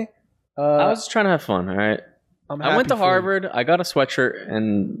 "Bye." I was just trying to have fun. All right. I'm I went happy to for you. Harvard. I got a sweatshirt,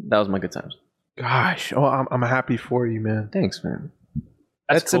 and that was my good times. Gosh, I'm happy for you, man. Thanks, man.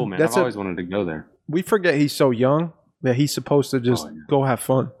 That's that's a- cool, man. that's I've a- always wanted to go there. We forget he's so young that he's supposed to just Oh, yeah. go have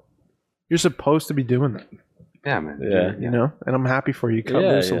fun. You're supposed to be doing that, Yeah, man. Yeah. you know. And I'm happy for you. You cut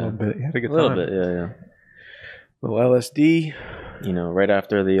Yeah, loose a yeah. little bit. You had a A good little time. bit, yeah. Little LSD. You know, right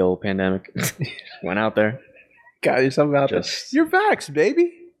after the old pandemic, went out there. Got yourself out there. Just, You're vaxxed,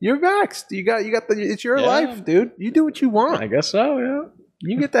 baby. You're vaxxed. You got the. It's your Yeah. life, dude. You do what you want. I guess so, yeah.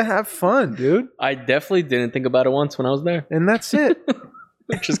 You get to have fun, dude. I definitely didn't think about it once when I was there, And that's it.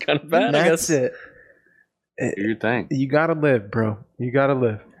 which is kind of bad. I that's guess. it. Do your thing. You gotta live, bro. You gotta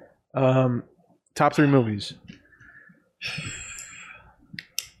live. Top 3 movies.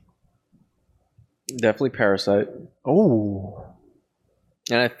 Definitely Parasite, Oh.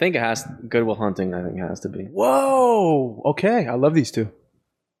 and I think it has Good Will Hunting. I think it has to be. Whoa. Okay. I love these two.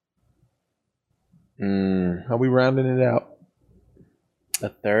 How we rounding it out? A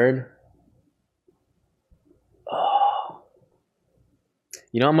third. Oh.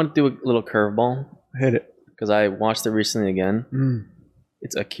 You know, I'm gonna do a little curveball Hit it. because I watched it recently again.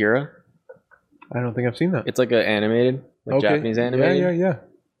 It's Akira. I don't think I've seen that. It's like a animated, like Japanese animated. Yeah.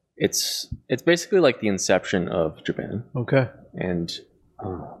 It's basically like the inception of Japan, Okay. and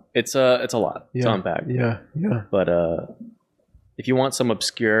it's a lot to Yeah. unpack. Yeah. But if you want some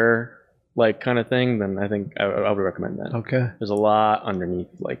obscure like kind of thing, then I think I would recommend that. Okay. There's a lot underneath,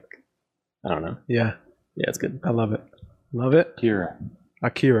 like I don't know. Yeah. Yeah, it's good. I love it. Love it. Kira.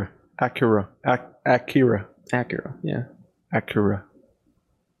 Akira. Acura, yeah. Akira.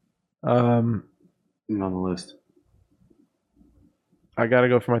 On the list. I gotta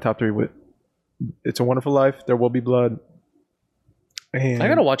go for my top 3 with It's a Wonderful Life, There Will Be Blood. And I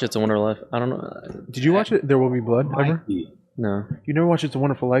gotta watch It's a Wonderful Life. I don't know. Did you watch it? There Will Be Blood ever? Mikey. No, You never watched It's a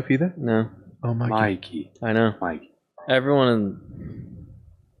Wonderful Life either? no. Oh my God. Mikey. I know. Mikey. Everyone.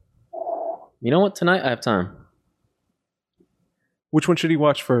 You know what? Tonight I have time. Which one should he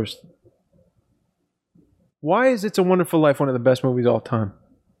watch first? Why is It's a Wonderful Life one of the best movies of all time?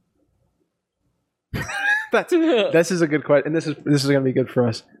 This is a good question, and this is going to be good for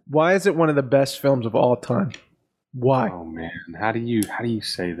us. Why is it one of the best films of all time? Why? Oh man, how do you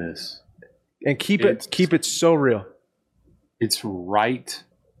say this? And keep It's- it so real. It's right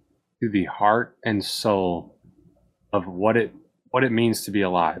to the heart and soul of what it means to be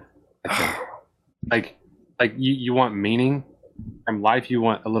alive. I think. like you want meaning from life. You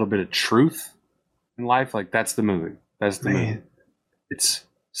want a little bit of truth in life. Like that's the movie. That's the movie. Man. It's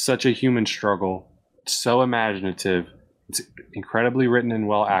such a human struggle. It's so imaginative. It's incredibly written and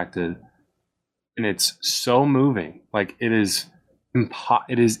well acted, and it's so moving. Like it is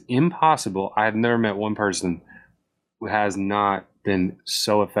impossible. I have never met one person who has not been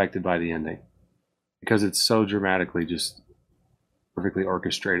so affected by the ending because it's so dramatically just perfectly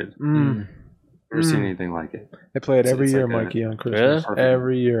orchestrated. Never seen anything like it. They play it It's- every it's year, like a- Mikey, on Christmas. Perfect.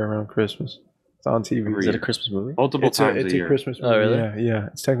 Every year around Christmas. It's on TV. Every Is it a year. Christmas movie? Multiple It's times a a year. Christmas movie. Oh, really? Yeah.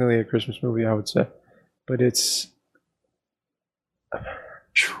 It's technically a Christmas movie, I would say. But it's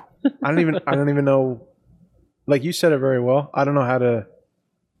I don't even know, like you said it very well. I don't know how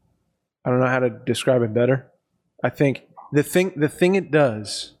to describe it better. I think the thing it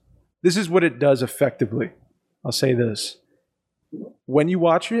does, this is what it does effectively. I'll say this. When you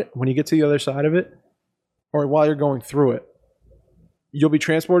watch it, when you get to the other side of it, or while you're going through it, you'll be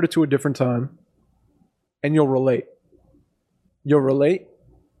transported to a different time and you'll relate. You're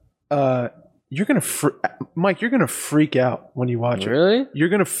gonna Mike, you're gonna freak out when you watch it. Really? You're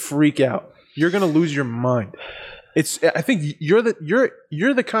gonna freak out. You're gonna lose your mind. I think you're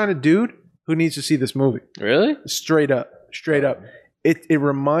the kind of dude who needs to see this movie. Really? Straight up. It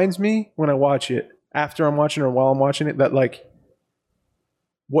reminds me when I watch it, after I'm watching or while I'm watching it, that like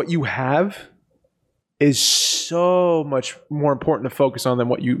what you have is so much more important to focus on than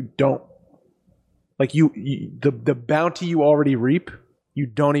what you don't. Like the bounty you already reap, you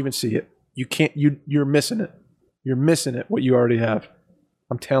don't even see it. You can't. You're missing it. You're missing it. What you already have.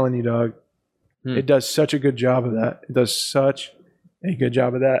 I'm telling you, dog. It does such a good job of that. It does such a good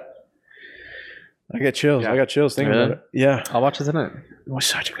job of that. I get chills. Yeah. I got chills thinking about it. Yeah. I'll watch it tonight. It was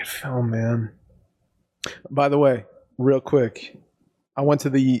such a good film, man. By the way, real quick, I went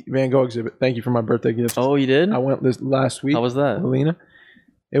to the Van Gogh exhibit. Thank you for my birthday gift. Oh, you did? I went this last week. How was that? Alina?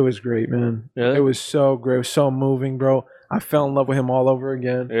 It was great, man. Really? It was so great. It was so moving, bro. I fell in love with him all over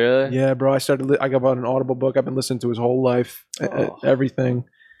again. Really? Yeah, bro. I got an Audible book. I've been listening to his whole life, everything.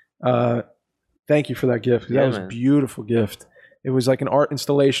 Thank you for that gift. That was a beautiful gift. It was like an art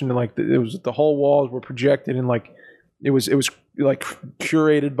installation, and like it was the whole walls were projected, and like it was like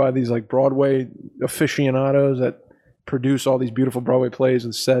curated by these like Broadway aficionados that produce all these beautiful Broadway plays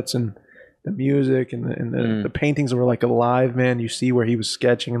and sets, and the music and the paintings were like alive, man. You see where he was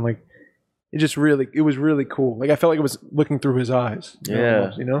sketching, and like it was really cool. Like I felt like it was looking through his eyes.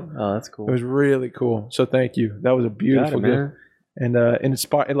 Yeah. You know? Oh, that's cool. It was really cool. So thank you. That was a beautiful gift. And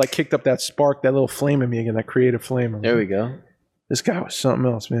it like kicked up that spark, that little flame in me again, that creative flame. There we go. This guy was something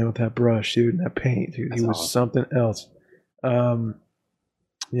else, man, with that brush, dude, and that paint, dude. He was something else. Yeah,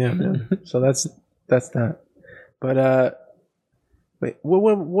 man. So that's that. But wait,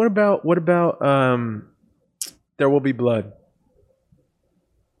 what about There Will Be Blood?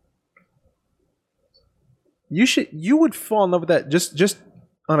 You would fall in love with that just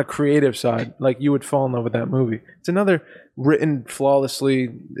on a creative side. Like you would fall in love with that movie. It's another written flawlessly.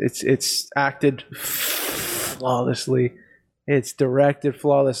 It's acted flawlessly. It's directed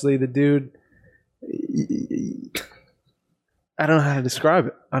flawlessly. The dude, I don't know how to describe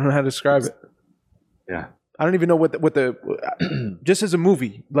it. Yeah. I don't even know what the just as a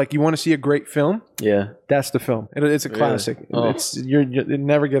movie, like you want to see a great film. Yeah. That's the film. It's a classic. Oh. It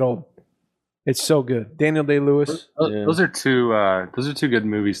never get old. It's so good. Daniel Day-Lewis. Those are two good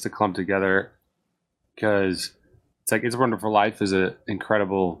movies to clump together, because it's like It's a Wonderful Life is an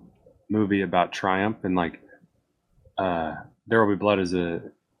incredible movie about triumph, and like There Will Be Blood is a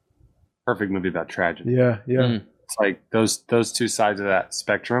perfect movie about tragedy. Yeah. It's like those two sides of that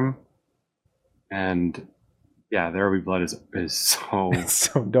spectrum, and yeah, There Will Be Blood is so It's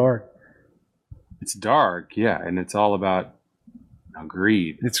so dark. It's dark, yeah, and it's all about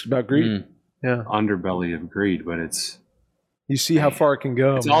greed. It's about greed. Yeah, underbelly of greed, but you see how far it can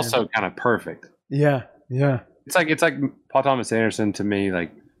go. It's also kind of perfect. Yeah. It's like Paul Thomas Anderson to me,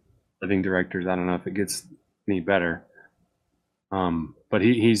 like living directors. I don't know if it gets any better. But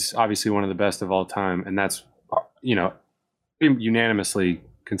he's obviously one of the best of all time, and that's unanimously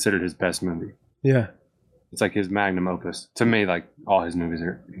considered his best movie. Yeah, it's like his magnum opus to me. Like all his movies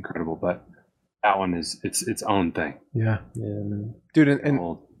are incredible, but that one is its own thing. Yeah, man. Dude,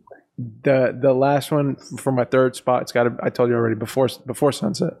 and the last one for my third spot, it's got to. I told you already, Before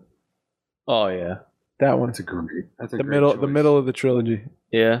Sunset. Oh yeah, that one. That's a great middle, choice. The middle of the trilogy.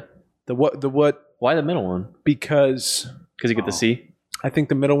 Yeah. The what? Why the middle one? Because you get to see. I think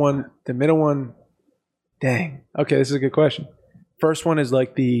the middle one. Dang. Okay, this is a good question. First one is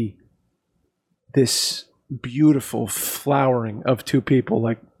like this beautiful flowering of two people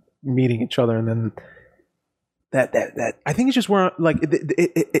like meeting each other, and then that I think it's just where like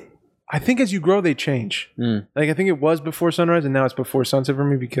it I think as you grow they change. Like I think it was Before Sunrise and now it's Before Sunset for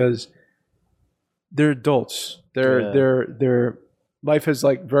me because they're adults. Their life has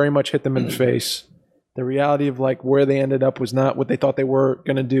like very much hit them in the face. The reality of like where they ended up was not what they thought they were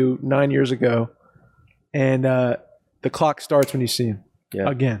going to do 9 years ago. And the clock starts when you see him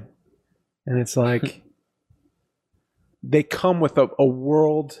again. And it's like they come with a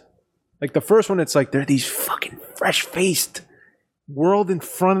world. Like the first one, it's like they're these fucking fresh-faced world in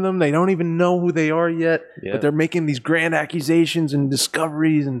front of them. They don't even know who they are yet. But they're making these grand accusations and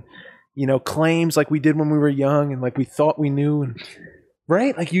discoveries and, claims like we did when we were young and like we thought we knew. And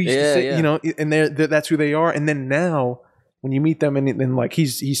right? Like you used to say, and that's who they are. And then now when you meet them and like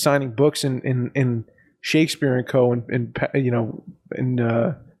he's signing books in Shakespeare and Co. and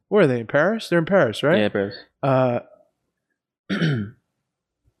where are they, in Paris? They're in Paris, right? Yeah, Paris.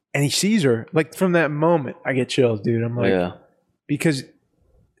 And he sees her. Like from that moment, I get chills, dude. I'm like, because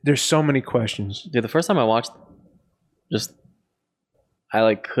there's so many questions. Dude, the first time I watched, I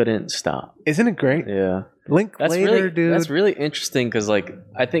like couldn't stop. Isn't it great? Yeah. Dude. That's really interesting because like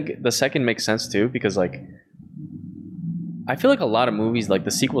I think the second makes sense too because like I feel like a lot of movies like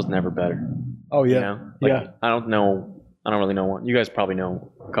the sequel's never better. Oh yeah, I don't really know one. You guys probably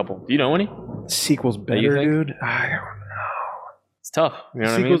know a couple. Do you know any? Sequel's better, dude. I don't know. It's tough. You know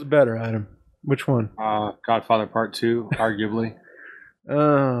what I mean? Sequel's better, Adam. Which one? Godfather Part 2, arguably.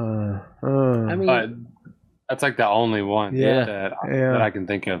 I mean, But that's like the only one Yeah. that I can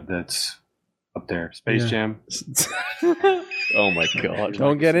think of that's up there. Space Yeah. Jam. oh my god.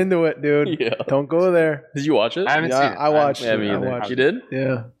 Don't get into it, dude. Yeah. Don't go there. Did you watch it? I haven't Yeah, seen it. I watched Yeah, it. me I either. watched You it. did?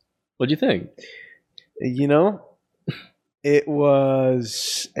 Yeah. What'd you think? You know, it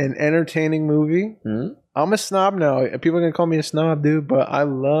was an entertaining movie. Hmm? I'm a snob now. People are gonna call me a snob, dude, but I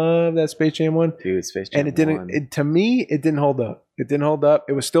love that Space Jam one. Dude, Space Jam. And it didn't. To me, it didn't hold up. It didn't hold up.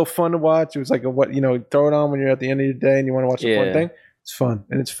 It was still fun to watch. It was like throw it on when you're at the end of your day and you want to watch a fun Yeah. thing. It's fun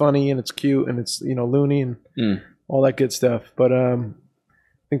and it's funny and it's cute and it's loony and all that good stuff. But I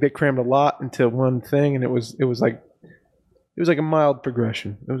think they crammed a lot into one thing, and it was like a mild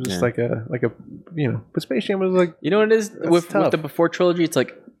progression. It was just Yeah. like a But Space Jam was like, You know what it is with tough. the before trilogy? It's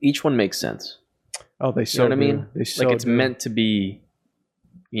like each one makes sense. oh, they You so know what I do. mean? They so Like it's do. meant to be.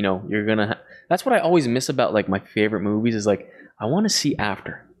 You're gonna. That's what I always miss about like my favorite movies is like I want to see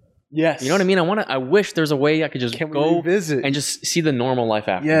after. Yes. You know what I mean? I wish there's a way I could just Can we go revisit? and just see the normal life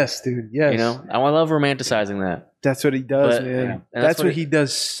after. Yes, dude. Yes. You know, I love romanticizing that. That's what he does, But, man. yeah. And That's what he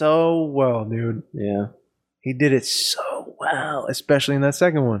does so well, dude. Yeah. He did it so well, especially in that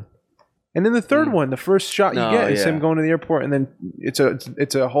second one. And then the third one, the first shot you No, get is yeah. him going to the airport, and then it's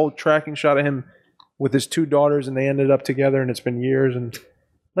a whole tracking shot of him with his two daughters, and they ended up together, and it's been years, and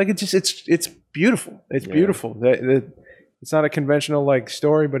like it's beautiful. It's Yeah. beautiful. It's not a conventional like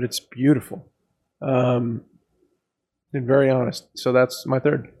story, but it's beautiful. And very honest. So that's my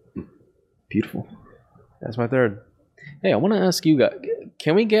third. Beautiful. That's my third. Hey, I want to ask you guys: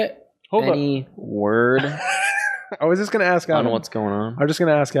 can we get Hold up. any word I was just gonna ask Adam. on what's going on? I'm just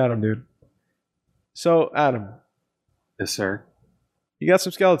gonna ask Adam, dude. So Adam, Yes, sir. you got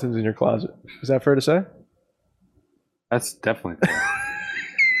some skeletons in your closet. Is that fair to say? That's definitely fair.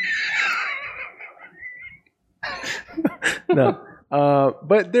 No.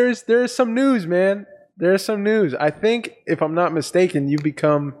 But there's some news, man. There's some news. I think, if I'm not mistaken, you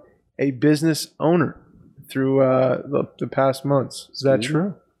become a business owner through the past months. Is that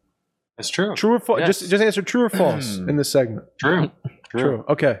true? That's true. True or false? Yes. Just answer true or false in this segment. True. True.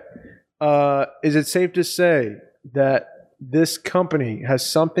 Okay. Is it safe to say that this company has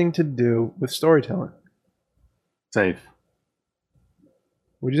something to do with storytelling? Safe.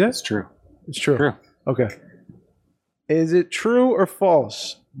 Would you say? That's true. It's true. True. Okay. Is it true or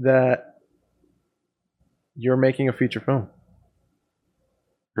false that you're making a feature film?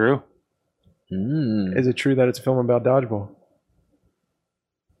 True. Is it true that it's a film about dodgeball?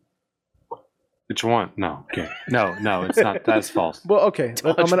 Which one? No. Okay. No, it's not. That's false. Well, okay.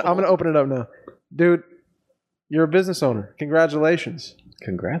 I'm gonna open it up now, dude. You're a business owner. Congratulations.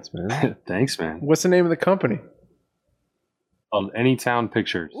 Congrats, man. Thanks, man. What's the name of the company? Anytown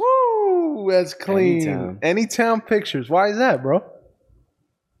Pictures. Woo, that's clean. Anytown. Anytown Pictures. Why is that, bro?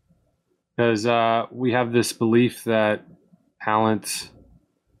 Because we have this belief that talent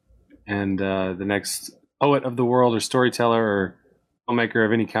and the next poet of the world or storyteller or filmmaker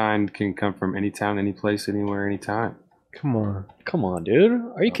of any kind can come from any town, any place, anywhere, anytime. Come on. Come on, dude.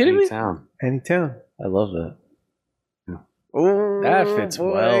 Are you kidding me? Town. Anytown. I love that. Oh, That fits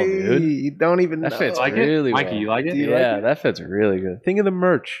well, dude. You don't even That know. fits Like really it? Mikey, well. you like it? Do you like Yeah, it? that fits really good. Think of the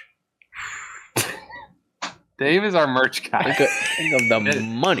merch. Dave is our merch guy. Think of the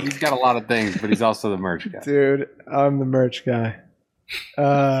money. He's got a lot of things, but he's also the merch guy. Dude, I'm the merch guy.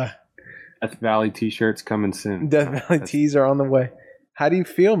 Death Valley t-shirts coming soon. Death Valley tees are on the way. How do you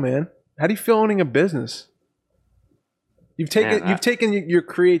feel, man? How do you feel owning a business? You've taken your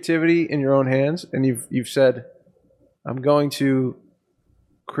creativity in your own hands, and you've said, "I'm going to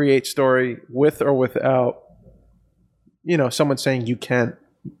create story with or without." Someone saying you can.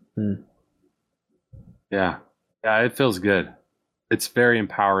 Yeah, it feels good. It's very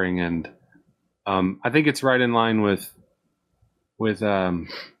empowering, and I think it's right in line with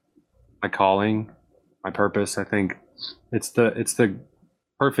my calling, my purpose. I think it's the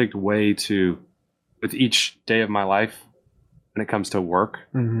perfect way to, with each day of my life, when it comes to work,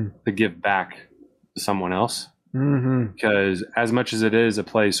 to give back to someone else. Because as much as it is a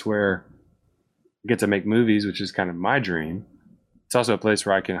place where I get to make movies, which is kind of my dream, it's also a place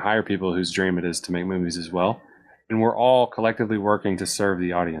where I can hire people whose dream it is to make movies as well. And we're all collectively working to serve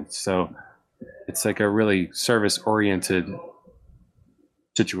the audience. So it's like a really service-oriented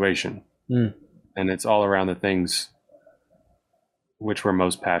situation. And it's all around the things which we're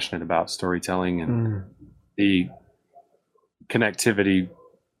most passionate about, storytelling and the connectivity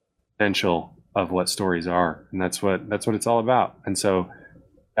potential of what stories are. And that's what it's all about. And so,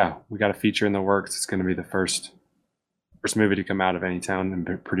 yeah, we got a feature in the works. It's going to be the first first movie to come out of Anytown and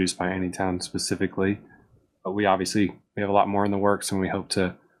be produced by Anytown specifically. But we have a lot more in the works, and we hope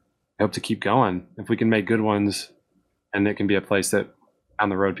to keep going. If we can make good ones, and it can be a place that down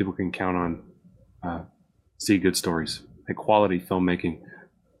the road people can count on, see good stories, like quality filmmaking.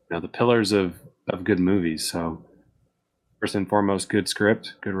 The pillars of good movies. So first and foremost, good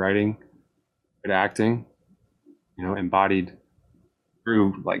script, good writing, good acting, embodied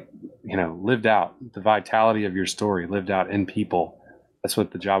through lived out, the vitality of your story lived out in people. That's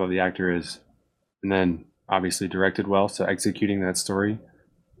what the job of the actor is. And then obviously directed well, so executing that story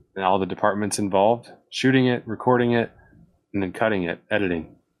and all the departments involved, shooting it, recording it, and then cutting it,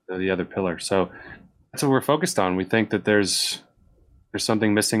 editing, the other pillar. So that's what we're focused on. We think that there's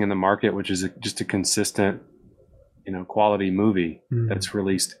something missing in the market, which is just a consistent, quality movie that's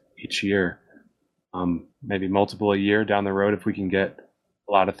released each year. Maybe multiple a year down the road. If we can get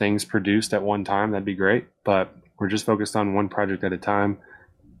a lot of things produced at one time, that'd be great. But we're just focused on one project at a time.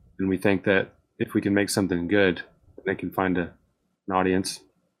 And we think that if we can make something good, they can find an audience.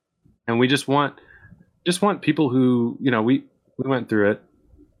 And we just want people who, we went through it.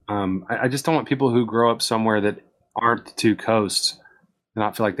 I just don't want people who grow up somewhere that aren't the two coasts and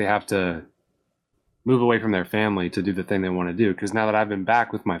not feel like they have to move away from their family to do the thing they want to do. Because now that I've been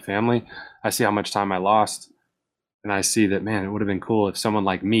back with my family, I see how much time I lost. And I see that, man, it would have been cool if someone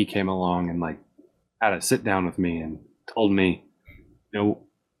like me came along and had a sit down with me and told me,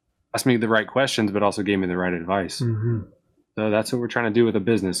 asked me the right questions, but also gave me the right advice. Mm-hmm. So that's what we're trying to do with a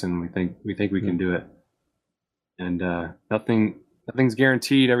business. And we think we can do it. And nothing's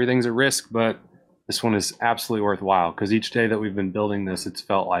guaranteed. Everything's a risk, but this one is absolutely worthwhile, because each day that we've been building this, it's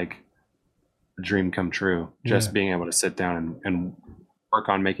felt like a dream come true. Just being able to sit down and work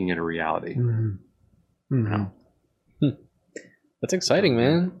on making it a reality. Mm-hmm. Mm-hmm. That's exciting,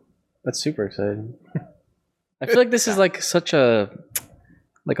 man. That's super exciting. I feel like this is such a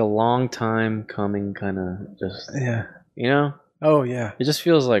long time coming, kind of just Oh yeah. It just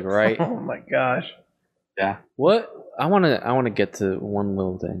feels like right. Oh my gosh. Yeah. What I want to get to one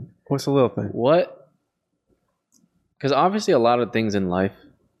little thing. What's the little thing? Because obviously a lot of things in life,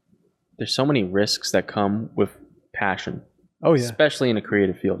 there's so many risks that come with passion. Oh yeah. Especially in a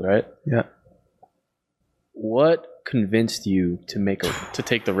creative field, right? Yeah. What convinced you to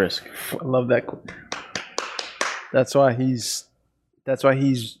take the risk? I love that. That's why he's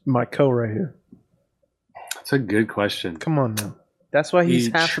my right here. That's a good question. Come on now. That's why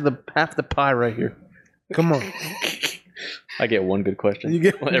he's half the pie right here. Come on. I get one good question. You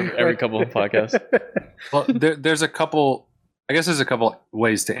get every couple of podcasts. Well, there's a couple. I guess there's a couple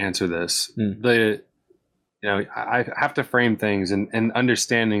ways to answer this. I have to frame things and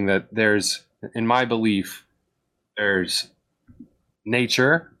understanding that there's, in my belief, there's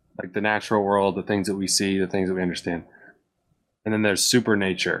nature, like the natural world, the things that we see, the things that we understand, and then there's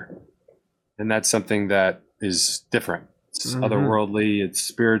supernature, and that's something that is different. It's otherworldly. It's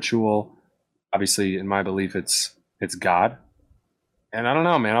spiritual. Obviously, in my belief, it's God. And I don't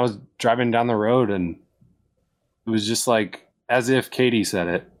know, man. I was driving down the road, and it was just like, as if Katie said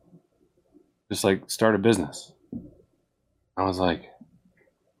it, just like, start a business. I was like,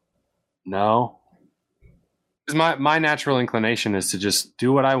 no. Because my natural inclination is to just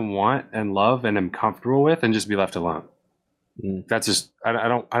do what I want and love and am comfortable with, and just be left alone. That's just,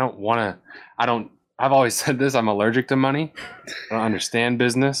 I've always said this, I'm allergic to money. I don't understand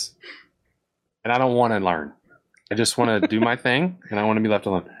business, and I don't want to learn. I just want to do my thing, and I want to be left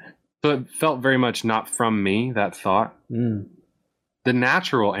alone. So it felt very much not from me, that thought. The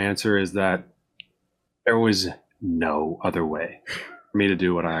natural answer is that there was no other way for me to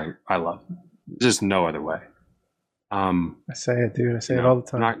do what I love. Just no other way. I say it, dude. I say it all the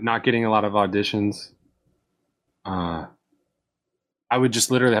time. Not getting a lot of auditions. I would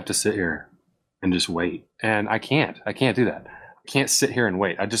just literally have to sit here and just wait. And I can't do that. I can't sit here and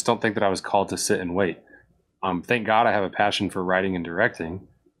wait. I just don't think that I was called to sit and wait. Thank God I have a passion for writing and directing.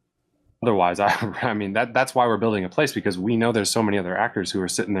 Otherwise, I mean, that's why we're building a place, because we know there's so many other actors who are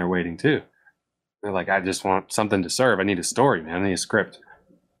sitting there waiting too. They're like, I just want something to serve. I need a story, man. I need a script.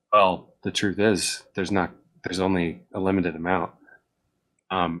 Well, the truth is there's only a limited amount.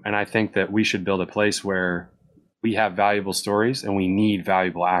 And I think that we should build a place where we have valuable stories and we need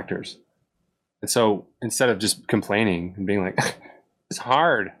valuable actors. And so instead of just complaining and being like, it's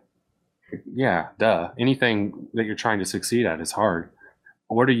hard. Yeah, duh. Anything that you're trying to succeed at is hard.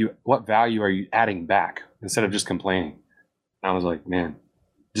 What value are you adding back instead of just complaining? And I was like, man,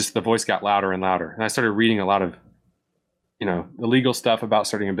 just the voice got louder and louder. And I started reading a lot of, illegal stuff about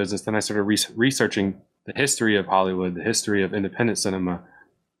starting a business. Then I started researching the history of Hollywood, the history of independent cinema,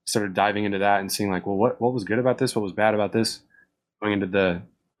 started diving into that and seeing like, well, what was good about this? What was bad about this? Going into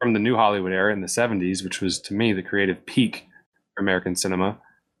from the New Hollywood era in the 70s, which was to me the creative peak for American cinema.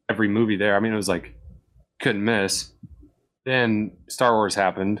 Every movie there, I mean, it was like couldn't miss. Then Star Wars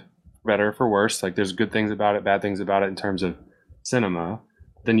happened, better for worse. Like there's good things about it, bad things about it in terms of cinema.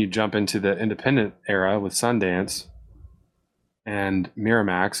 Then you jump into the independent era with Sundance and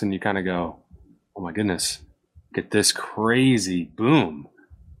Miramax, and you kind of go, oh my goodness, get this crazy boom.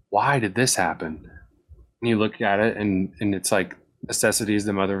 Why did this happen? And you look at it and it's like necessity is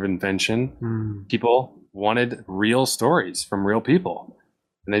the mother of invention. People wanted real stories from real people.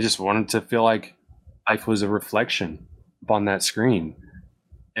 And they just wanted to feel like life was a reflection upon that screen.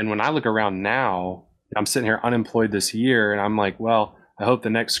 And when I look around now, I'm sitting here unemployed this year and I'm like, well, I hope the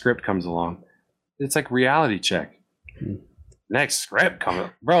next script comes along. It's like reality check. Next script coming,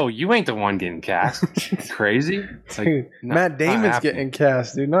 bro. You ain't the one getting cast. Crazy. It's like, Dude, Matt Damon's getting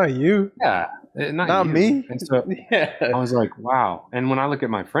cast, dude. Not you. Yeah, not you. me. And so Yeah. I was like, wow. And when I look at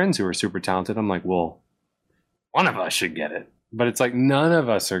my friends who are super talented, I'm like, well, one of us should get it. But it's like none of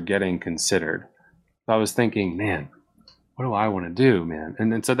us are getting considered. So I was thinking, man, what do I want to do, man?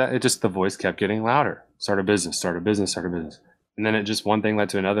 And so that it just the voice kept getting louder. Start a business, start a business, start a business. And then it just one thing led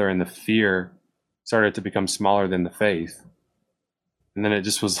to another, and the fear started to become smaller than the faith. And then it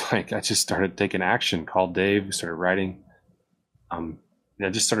just was like I just started taking action. Called Dave, started writing. I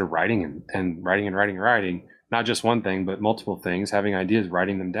just started writing and writing. Not just one thing, but multiple things. Having ideas,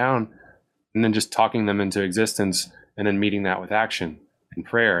 writing them down, and then just talking them into existence, and then meeting that with action and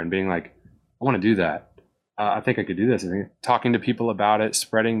prayer, and being like, I want to do that. I think I could do this. And talking to people about it,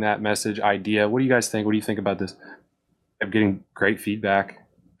 spreading that message, idea. What do you guys think? What do you think about this? I'm getting great feedback.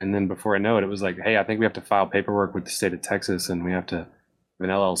 And then before I know it, it was like, hey, I think we have to file paperwork with the state of Texas, and we have to have an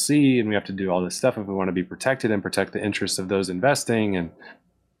LLC, and we have to do all this stuff if we want to be protected and protect the interests of those investing and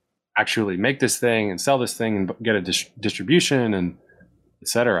actually make this thing and sell this thing and get a distribution and et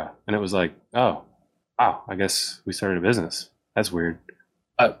cetera. And it was like, oh, wow, I guess we started a business. That's weird.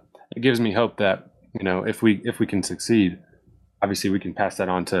 It gives me hope that, you know, if we can succeed, obviously we can pass that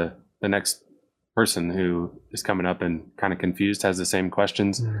on to the next person who is coming up and kind of confused, has the same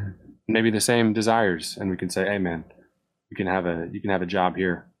questions, maybe the same desires, and we can say, hey man, you can have a job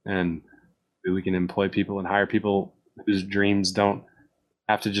here, and we can employ people and hire people whose dreams don't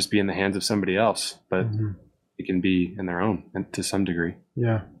have to just be in the hands of somebody else, but it can be in their own, and to some degree.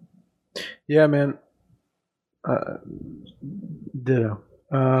 Yeah, man. Ditto.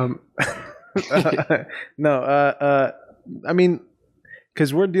 No, I mean,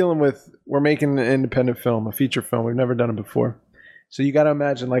 because we're making an independent film, a feature film. We've never done it before, so you got to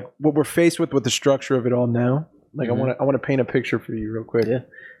imagine like what we're faced with the structure of it all now. Like I want to paint a picture for you real quick.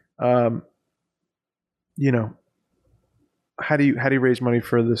 Yeah. You know, how do you raise money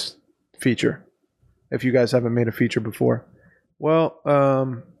for this feature if you guys haven't made a feature before? Well,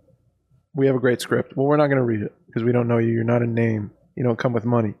 we have a great script. Well, we're not going to read it because we don't know you. You're not a name. You don't come with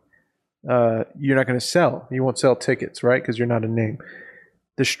money. You're not going to sell. You won't sell tickets, right? Because you're not a name.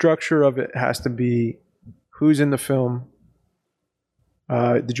 The structure of it has to be who's in the film.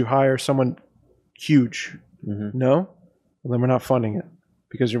 Did you hire someone huge? No? Well, then we're not funding it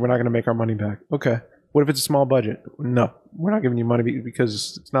because we're not going to make our money back. Okay. What if it's a small budget? No, we're not giving you money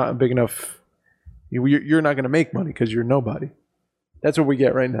because it's not big enough. You're not going to make money because you're nobody. That's what we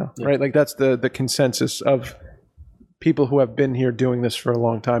get right now, right? Like that's the consensus of people who have been here doing this for a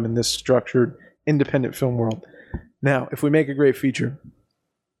long time in this structured independent film world. Now, if we make a great feature,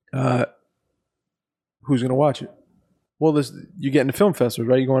 who's going to watch it? Well, you get into film festivals,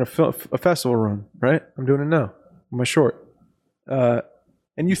 right? You go on a festival run, right? I'm doing it now. My short.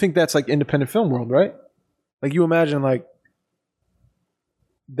 And you think that's like independent film world, right? Like you imagine like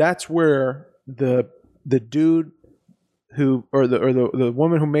that's where the dude who or the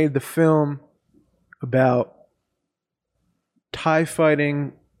woman who made the film about Thai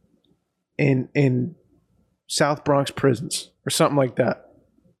fighting in South Bronx prisons or something like that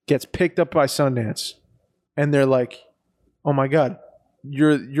gets picked up by Sundance, and they're like, "Oh my God,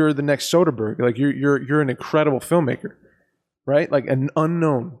 you're the next Soderbergh. Like you're an incredible filmmaker, right? Like an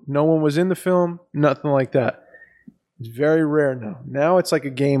unknown. No one was in the film, nothing like that. It's very rare now. Now it's like a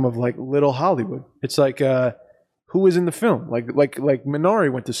game of like little Hollywood. It's like who was in the film? Like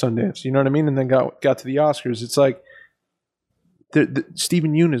Minari went to Sundance, you know what I mean, and then got to the Oscars. It's like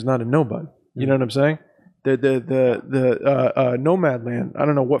Stephen Yeun is not a nobody. You know what I'm saying? The Nomadland. I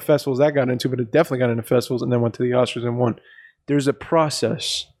don't know what festivals that got into, but it definitely got into festivals and then went to the Oscars and won. There's a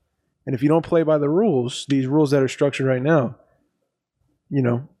process, and if you don't play by the rules, these rules that are structured right now, you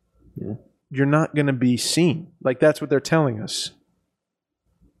know, you're not going to be seen. Like that's what they're telling us.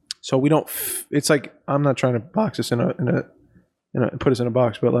 So we don't. It's like I'm not trying to box us in a put us in a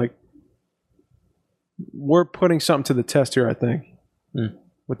box, but like we're putting something to the test here. I think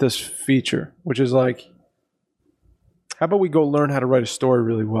with this feature, which is like, how about we go learn how to write a story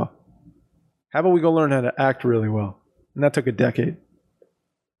really well? How about we go learn how to act really well? And that took a decade.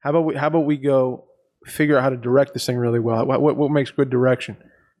 How about we go figure out how to direct this thing really well? What makes good direction?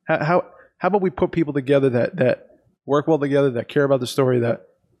 How about we put people together that work well together, that care about the story, that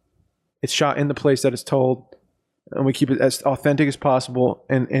it's shot in the place that it's told, and we keep it as authentic as possible,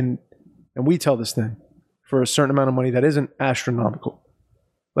 and we tell this thing for a certain amount of money that isn't astronomical.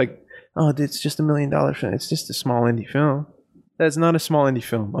 Like, oh, it's just $1 million film. It's just a small indie film. That's not a small indie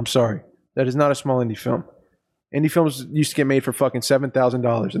film. I'm sorry. That is not a small indie film. Indie films used to get made for fucking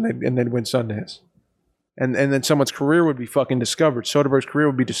 $7,000 and they'd win Sundance. And then someone's career would be fucking discovered. Soderbergh's career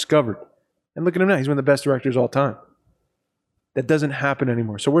would be discovered. And look at him now. He's one of the best directors of all time. That doesn't happen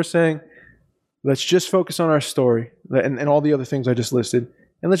anymore. So we're saying, let's just focus on our story and all the other things I just listed,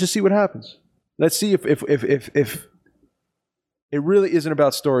 and let's just see what happens. Let's see if it really isn't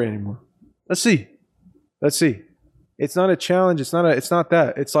about story anymore. Let's see. It's not a challenge. It's not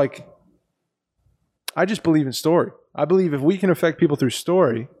that. It's like, I just believe in story. I believe if we can affect people through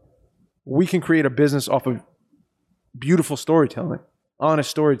story, we can create a business off of beautiful storytelling, honest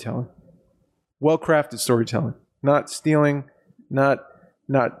storytelling, well-crafted storytelling, not stealing, not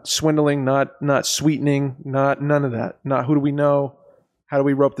swindling, not sweetening, none of that. Not who do we know, how do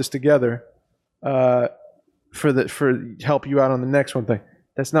we rope this together for help you out on the next one thing.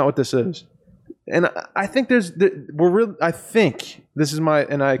 That's not what this is. And I think I think this is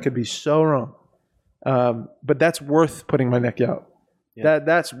and I could be so wrong. But that's worth putting my neck out. Yeah.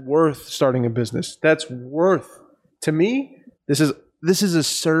 That's worth starting a business. That's worth, to me, this is a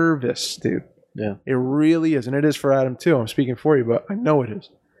service, dude. Yeah. It really is. And it is for Adam too. I'm speaking for you, but I know it is.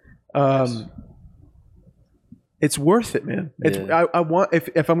 Yes. It's worth it, man. Yeah. I want,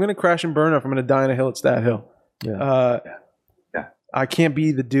 if I'm going to crash and burn, or if I'm going to die on a hill, it's that hill. Yeah. I can't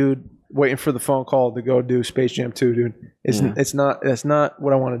be the dude waiting for the phone call to go do Space Jam 2, dude. That's not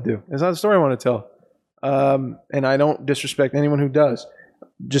what I want to do. It's not the story I want to tell. And I don't disrespect anyone who does.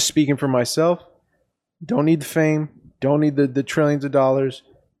 Just speaking for myself, don't need the fame, don't need the trillions of dollars,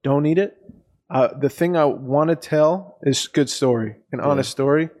 don't need it. The thing I want to tell is good story, an honest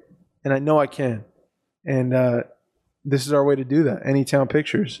story, and I know I can. And this is our way to do that. Anytown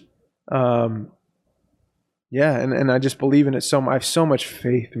Pictures. And I just believe in it I have so much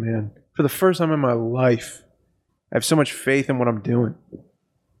faith, man. For the first time in my life, I have so much faith in what I'm doing.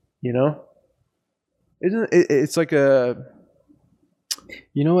 You know? It's like a...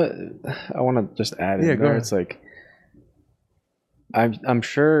 You know what? I want to just add in go there. ahead. It's like, I'm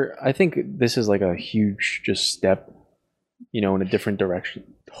sure, I think this is like a huge just step, in a different direction.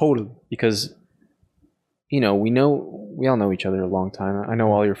 Totally. Because, we all know each other a long time. I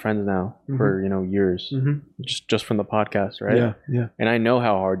know all your friends now for, years, just from the podcast, right? Yeah. And I know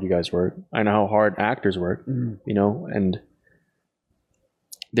how hard you guys work. I know how hard actors work, and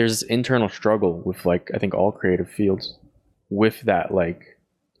there's internal struggle with, like, I think all creative fields with that. Like,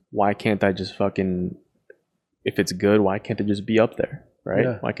 why can't I just fucking, if it's good, why can't it just be up there, right?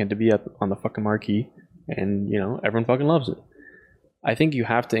 Yeah. Why can't it be up on the fucking marquee and, everyone fucking loves it? I think you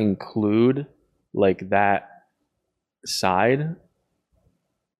have to include, like, that side,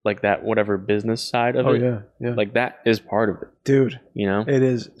 like that whatever business side of it. Yeah. Like, that is part of it, Dude, it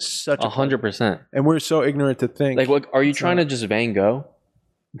is such 100%. And we're so ignorant to think. Like, what are you trying to just Van Gogh?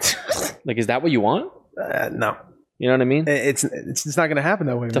 Like, is that what you want? No. You know what I mean? It's not going to happen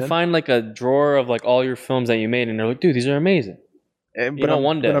that way, To man. find, like, a drawer of, like, all your films that you made, and they're like, dude, these are amazing.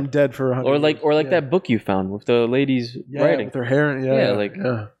 One day. But I'm dead for 100 Or years. like that book you found with the ladies writing. with her hair.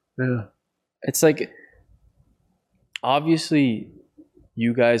 Yeah. It's like, obviously,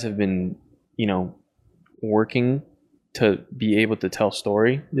 you guys have been, working to be able to tell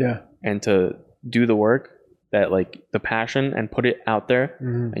story. Yeah. And to do the work, that, like, the passion, and put it out there.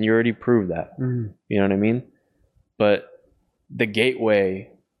 Mm-hmm. And you already proved that. Mm-hmm. You know what I mean? But the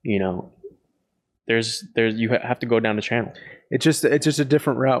gateway, there's you have to go down the channel. It's just a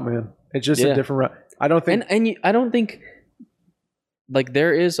different route, man. It's just a different route. I don't think, I don't think, like,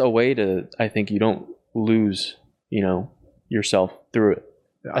 there is a way to, I think you don't lose, yourself through it.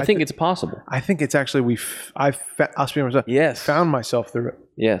 I think it's possible. I think it's actually I'll speak for myself. Yes. Found myself through it.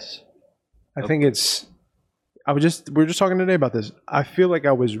 Yes. I think we were just talking today about this. I feel like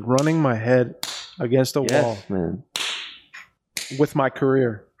I was running my head against a wall, man, with my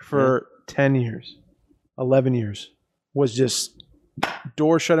career for 10 years, 11 years. Was just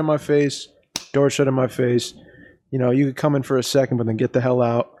door shut in my face. You could come in for a second, but then get the hell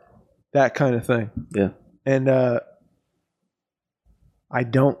out. that kind of thing. Yeah. And I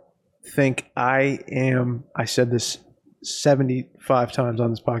don't think I said this 75 times on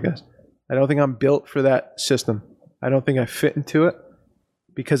this podcast. I don't think I'm built for that system. I don't think I fit into it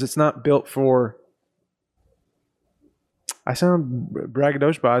because it's not built for. I sound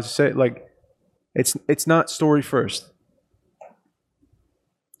braggadocious, but I say like it's not story first.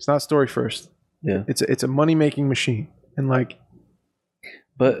 It's not story first. Yeah. It's a money making machine, and like,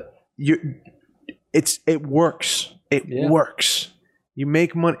 But it works. It Yeah. works. You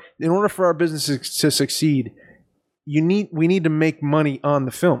make money in order for our businesses to succeed. We need to make money on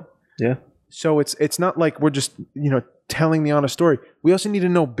the film. yeah. So it's not like we're just telling the honest story. We also need to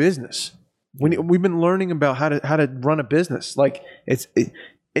know business. We've been learning about how to run a business. Like it's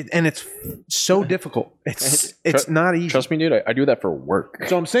so difficult. It's not easy. Trust me, dude. I do that for work.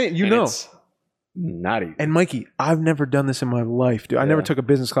 So I'm saying, And it's not easy. And Mikey, I've never done this in my life, dude. I never Yeah. took a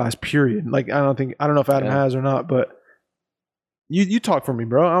business class. Period. Like I don't know if Adam Yeah. has or not, but you talk for me,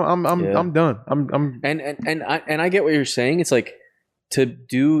 bro. I'm Yeah. I'm done. I'm. And I get what you're saying. It's like to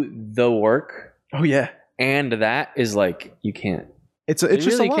do the work, Oh yeah. and that is like you can't. It's You just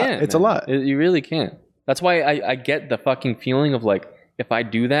really a lot. can't, It's a man. lot. You really can't. That's why I get the fucking feeling of like if I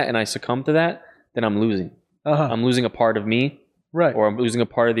do that and I succumb to that, then I'm losing. Uh-huh. I'm losing a part of me, Right. or I'm losing a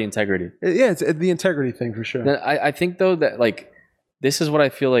part of the integrity. Yeah, it's the integrity thing for sure. I think though that like this is what I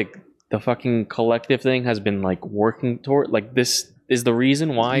feel like the fucking collective thing has been like working toward. Like this is the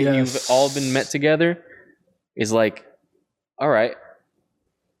reason why Yes. you've all been met together. Is like, all right,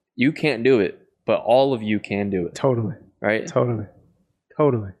 you can't do it, but all of you can do it, Totally. right? Totally.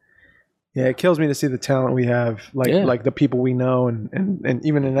 Yeah, it kills me to see the talent we have, Yeah. like the people we know, and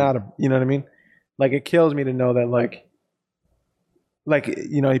even in Adam. You know what I mean? Like it kills me to know that like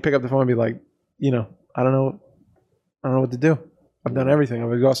you pick up the phone and be like, I don't know what to do. I've done everything.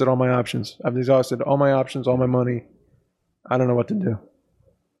 I've exhausted all my options. I've exhausted all my options, all my money. I don't know what to do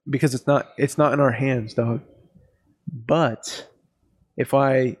because it's not in our hands, dog. But if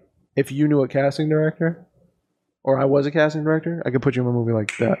you knew a casting director, or I was a casting director, I could put you in a movie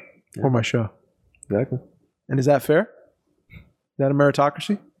like that or my show. Exactly. And is that fair? Is that a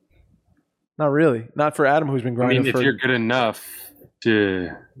meritocracy? Not really. Not for Adam, who's been I grinding mean, for. if you're good enough to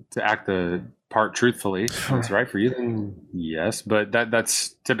act the part truthfully, if it's right for you, then yes. But that's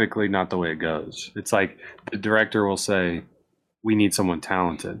typically not the way it goes. It's like the director will say, "We need someone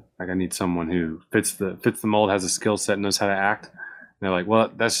talented. Like I need someone who fits the mold, has a skill set, knows how to act." And they're like,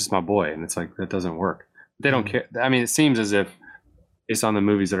 "Well, that's just my boy," and it's like that doesn't work. They don't care. I mean, it seems as if based on the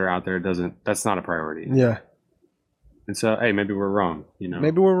movies that are out there, that's not a priority. Yeah. And so, hey, maybe we're wrong.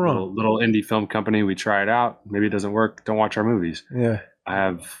 Maybe we're wrong. Little indie film company, we try it out. Maybe it doesn't work. Don't watch our movies. Yeah. I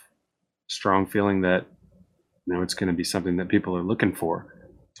have strong feeling that it's going to be something that people are looking for.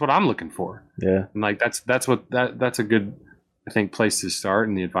 It's what I'm looking for. Yeah. And like that's a good, I think, place to start.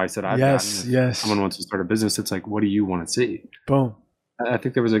 And the advice that I've Yes. gotten, if Yes. someone wants to start a business, it's like, what do you want to see? Boom. I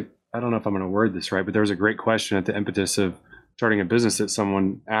think there was I don't know if I'm going to word this right, but there was a great question at the impetus of starting a business that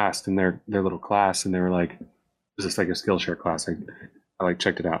someone asked in their little class, and they were like, "It was just like a Skillshare class." I like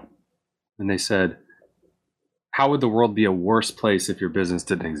checked it out, and they said, "How would the world be a worse place if your business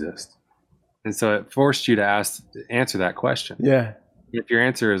didn't exist?" And so it forced you to answer that question. Yeah. If your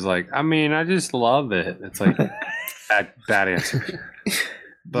answer is like, "I mean, I just love it," it's like bad answer.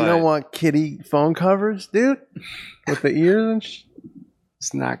 But you don't want kitty phone covers, dude, with the ears and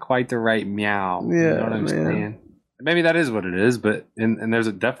it's not quite the right meow. Yeah, You know what I'm man. saying? Maybe that is what it is, but and there's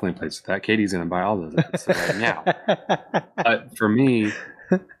definitely a place for that. Katie's gonna buy all those. It's the right meow. But for me,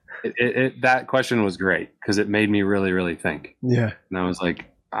 that question was great because it made me really, really think. Yeah. And I was like,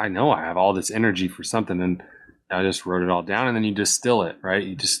 I know I have all this energy for something, and I just wrote it all down. And then you distill it, right?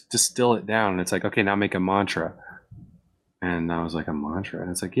 You just distill it down, and it's like, okay, now make a mantra. And I was like, a mantra, and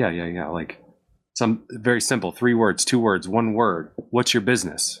it's like, yeah, like some very simple 3 words, 2 words, 1 word. What's your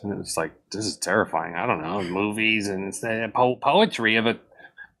business? And it was like, this is terrifying. I don't know, movies and it's the poetry of it.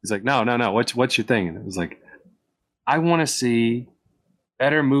 He's like, no. What's your thing? And it was like, I want to see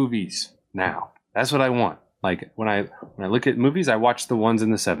better movies now. That's what I want. Like when I look at movies, I watch the ones in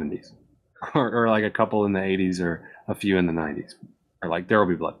the 70s, or like a couple in the 80s, or a few in the 90s, or like There Will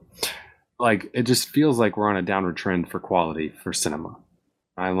Be Blood. Like it just feels like we're on a downward trend for quality for cinema.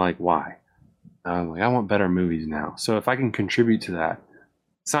 I'm like, why? I'm like, I want better movies now. So if I can contribute to that,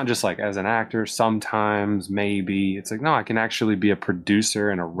 it's not just like as an actor, sometimes, maybe. It's like, no, I can actually be a producer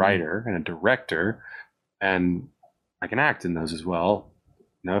and a writer and a director, and I can act in those as well,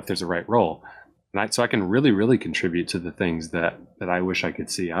 if there's a right role. And so I can really, really contribute to the things that I wish I could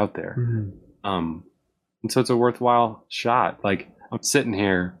see out there. Mm-hmm. And so it's a worthwhile shot. Like I'm sitting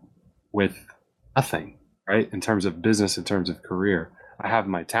here with nothing, right? In terms of business, in terms of career. I have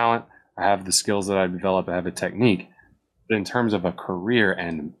my talent, I have the skills that I develop, I have a technique. But in terms of a career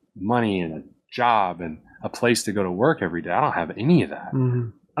and money and a job and a place to go to work every day, I don't have any of that. Mm-hmm.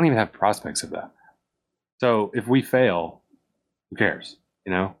 I don't even have prospects of that. So if we fail, who cares?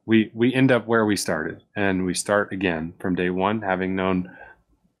 You know, we end up where we started, and we start again from day one,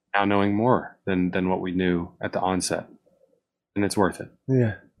 knowing more than what we knew at the onset. And it's worth it,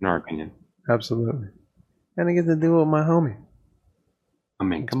 Yeah, in our opinion. absolutely. And I get to do it with my homie. I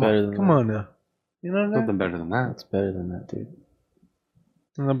mean, come better on. than Come that. on now. You know that? Something better than that. It's better than that, dude.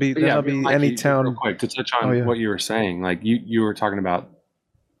 And I'll be, But then I'll be Mikey, any real town. quick, to touch on Oh, yeah. what you were saying, like you were talking about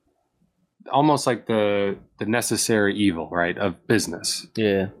almost like the necessary evil, right, of business.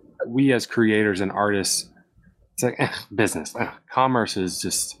 Yeah. We as creators and artists, it's like business. Commerce is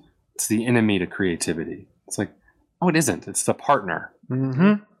just, it's the enemy to creativity. It's like, no, it isn't. It's the partner.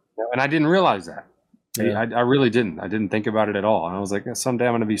 Mm-hmm. And I didn't realize that. Yeah. I really didn't. I didn't think about it at all. And I was like, someday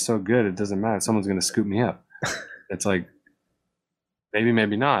I'm going to be so good, it doesn't matter. Someone's going to scoop me up. It's like, maybe,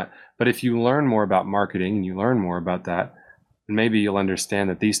 maybe not. But if you learn more about marketing and you learn more about that, then maybe you'll understand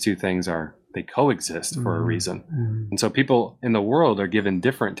that these two things they coexist for a reason. Mm-hmm. And so people in the world are given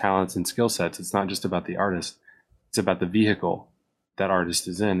different talents and skill sets. It's not just about the artist. It's about the vehicle that artist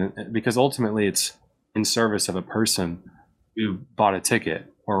is in. Because ultimately it's in service of a person who bought a ticket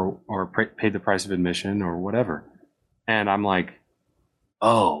or paid the price of admission or whatever. And I'm like,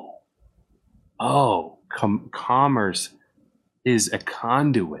 commerce is a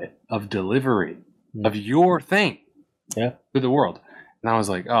conduit of delivery of your thing to the world. And I was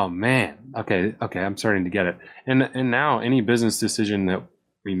like, oh man, okay, I'm starting to get it. And now any business decision that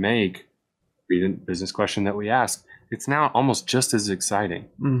we make, business question that we ask, it's now almost just as exciting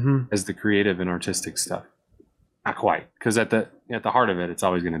as the creative and artistic stuff. Not quite, because at the heart of it, it's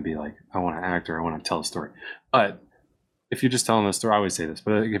always going to be like, I want to act or I want to tell a story. But if you're just telling a story, I always say this,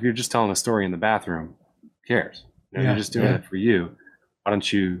 but if you're just telling a story in the bathroom, who cares? You know, you're just doing it for you. Why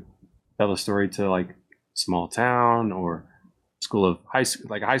don't you tell a story to like small town or high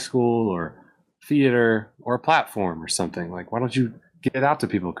school or theater or a platform or something? Like, why don't you get it out to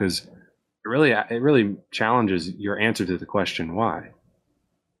people? Because it really challenges your answer to the question, why?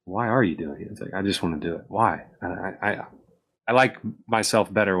 Why are you doing it? It's like, I just want to do it. Why? I like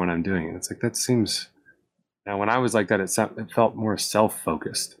myself better when I'm doing it. It's like, that seems, now when I was like that, it felt more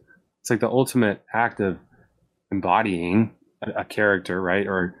self-focused. It's like the ultimate act of embodying a character, right?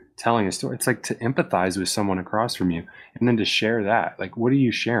 Or telling a story. It's like to empathize with someone across from you and then to share that. Like, what are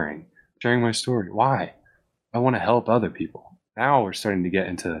you sharing? Sharing my story. Why? I want to help other people. Now we're starting to get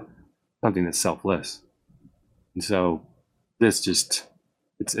into something that's selfless. And so this just,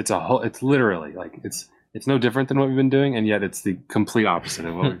 it's literally like, it's no different than what we've been doing. And yet it's the complete opposite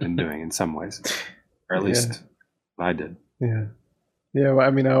of what we've been doing in some ways, or at least I did. Yeah. Yeah. Well,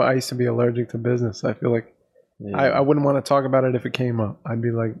 I mean, I used to be allergic to business. I feel like I wouldn't want to talk about it if it came up. I'd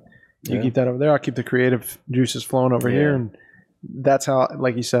be like, you keep that over there. I'll keep the creative juices flowing over here. And that's how,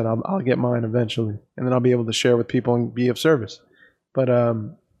 like you said, I'll get mine eventually. And then I'll be able to share with people and be of service. But,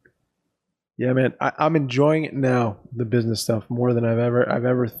 yeah, man, I'm enjoying it now, the business stuff, more than I've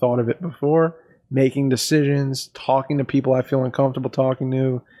ever thought of it before. Making decisions, talking to people I feel uncomfortable talking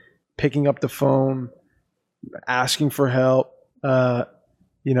to, picking up the phone, asking for help.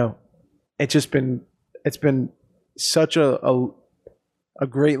 You know, it's been such a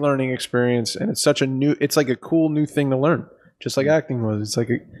great learning experience, and it's like a cool new thing to learn, just like acting was.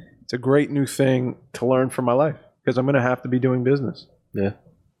 It's a great new thing to learn for my life because I'm going to have to be doing business. Yeah.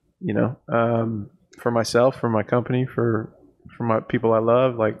 You know, for myself, for my company, for my people I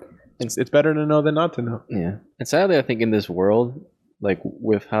love. Like, it's better to know than not to know. Yeah. And sadly, I think in this world, like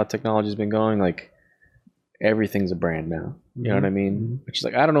with how technology's been going, like everything's a brand now. You know what I mean? Which is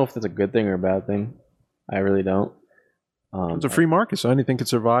like, I don't know if that's a good thing or a bad thing. I really don't. It's a free market, so anything could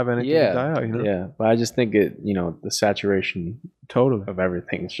survive, anything could die out. You know? Yeah. But I just think the saturation Totally. of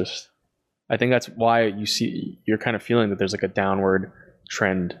everything is just, I think that's why you're kind of feeling that there's like a downward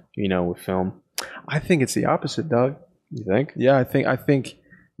trend, with film. I think it's the opposite, Doug. You think? Yeah, I think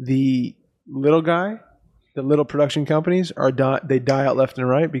the little production companies they die out left and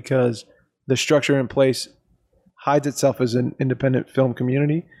right because the structure in place hides itself as an independent film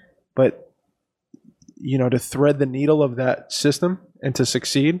community. But to thread the needle of that system and to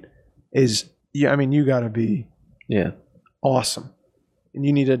succeed is, you got to be awesome, and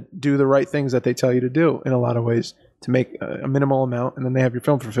you need to do the right things that they tell you to do in a lot of ways to make a minimal amount, and then they have your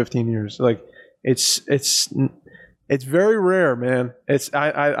film for 15 years. Like, it's very rare, man.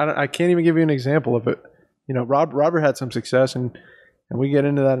 I can't even give you an example of it. Robert had some success, and and we get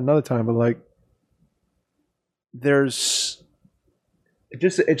into that another time. But like, there's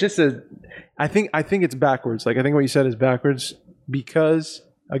I think it's backwards. Like I think what you said is backwards because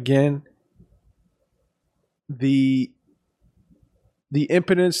again, the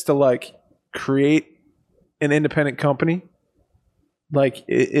impotence to like create an independent company, like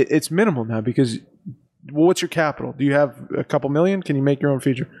it's minimal now because what's your capital? Do you have a couple million? Can you make your own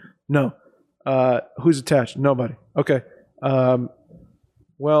feature? No. Who's attached? Nobody. Okay.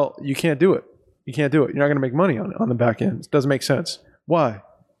 Well, you can't do it. You're not going to make money on the back end. It doesn't make sense. Why?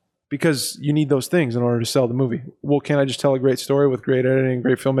 Because you need those things in order to sell the movie. Well, can't I just tell a great story with great editing,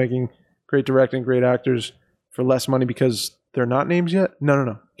 great filmmaking, great directing, great actors for less money because they're not names yet?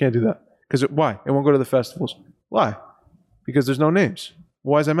 No. Can't do that. Because why? It won't go to the festivals. Why? Because there's no names.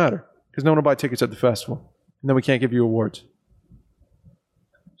 Why does that matter? Because no one will buy tickets at the festival. And then we can't give you awards.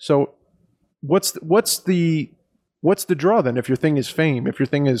 So what's the draw then if your thing is fame? If your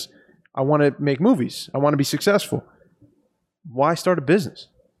thing is, I want to make movies. I want to be successful. Why start a business?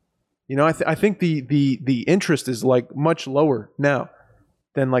 You know, I think the interest is like much lower now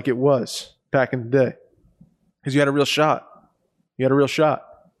than like it was back in the day. Because you had a real shot.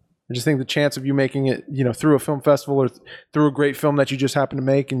 I just think the chance of you making it, you know, through a film festival or through a great film that you just happened to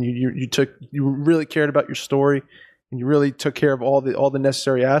make, and you really cared about your story, and you really took care of all the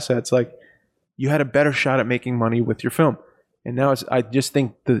necessary assets, like you had a better shot at making money with your film. And now I just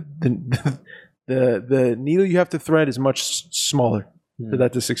think the needle you have to thread is much smaller for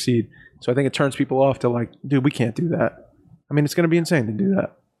that to succeed. So I think it turns people off to like, dude, we can't do that. I mean, it's going to be insane to do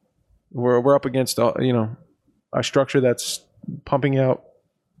that. We're up against a structure that's pumping out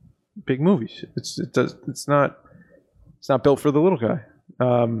big movies. It's not built for the little guy.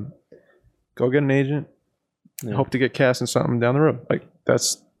 Go get an agent. Yeah. Hope to get cast in something down the road. Like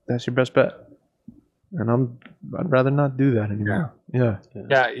that's your best bet. And I'd rather not do that anymore. Yeah.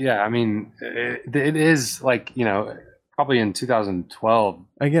 I mean, it is like, you know, probably in 2012.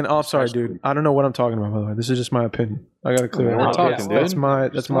 Again, sorry, dude. I don't know what I'm talking about. By the way, this is just my opinion. I got to clear it up. That's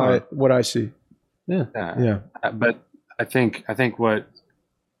my what I see. Yeah. But I think what,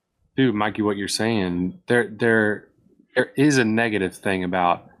 dude, Mikey, what you're saying, there is a negative thing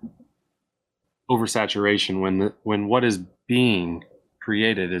about oversaturation when what is being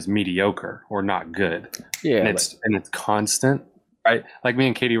created is mediocre or not good. Yeah. And it's constant, right? Like me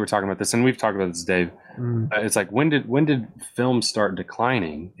and Katie were talking about this, and we've talked about this, Dave. It's like when did films start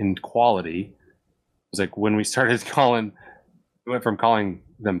declining in quality? It was like when we went from calling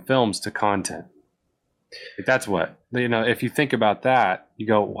them films to content. Like that's what, you know, if you think about that, you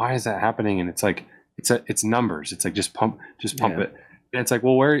go, why is that happening? And it's like it's numbers. It's like just pump it. And it's like,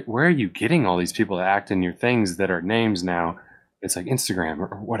 well, where are you getting all these people to act in your things that are names now? It's like Instagram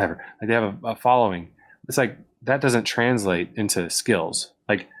or whatever. Like they have a following. It's like that doesn't translate into skills.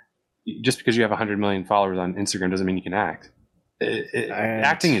 Like just because you have 100 million followers on Instagram doesn't mean you can act.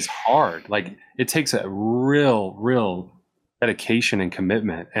 Acting is hard. Like it takes a real dedication and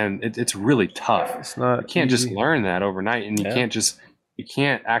commitment, and it's really tough. It's not. You can't just learn that overnight, and you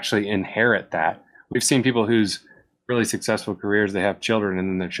can't actually inherit that. We've seen people whose really successful careers, they have children, and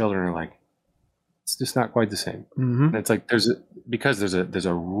then their children are like, it's just not quite the same. Mm-hmm. And it's like there's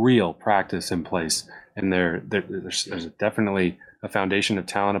a real practice in place, and there's definitely a foundation of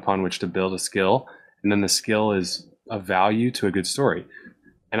talent upon which to build a skill, and then the skill is of value to a good story.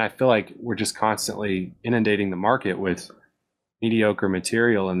 And I feel like we're just constantly inundating the market with mediocre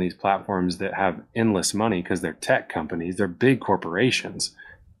material in these platforms that have endless money because they're tech companies, they're big corporations.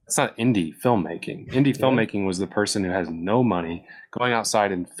 It's not indie filmmaking. Filmmaking was the person who has no money going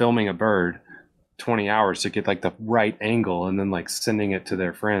outside and filming a bird 20 hours to get like the right angle and then like sending it to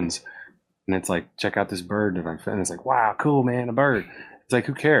their friends. And it's like, check out this bird. And it's like, wow, cool, man, a bird. It's like,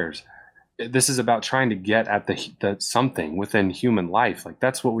 who cares? This is about trying to get at the something within human life. Like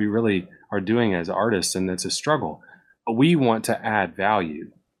that's what we really are doing as artists, and it's a struggle. But we want to add value,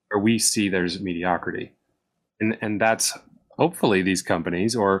 or we see there's mediocrity. And that's hopefully these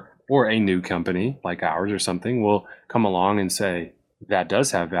companies or a new company like ours or something will come along and say, that does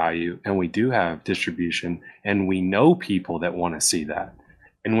have value, and we do have distribution, and we know people that want to see that.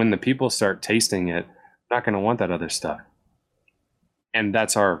 And when the people start tasting it, they're not going to want that other stuff. And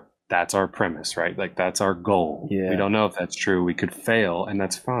that's our premise, right? Like that's our goal. Yeah. We don't know if that's true. We could fail, and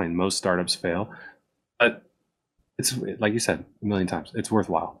that's fine. Most startups fail. But it's like you said a million times, it's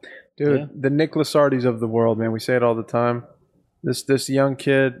worthwhile. Dude, the Nick Lasardis of the world, man. We say it all the time. This young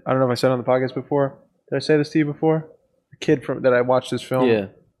kid, I don't know if I said it on the podcast before. Did I say this to you before? A kid that I watched this film. Yeah.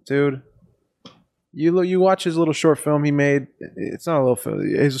 Dude, you watch his little short film he made. It's not a little film.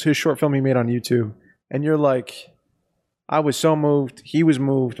 His short film he made on YouTube. And you're like, I was so moved. He was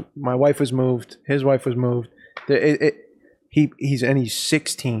moved. My wife was moved. His wife was moved. He's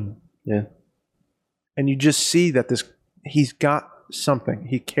 16. Yeah. And you just see that he's got something.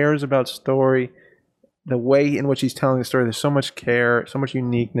 He cares about story, the way in which he's telling the story. There's so much care, so much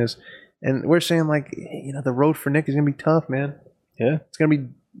uniqueness. And we're saying, like, the road for Nick is going to be tough, man. Yeah. It's going to be,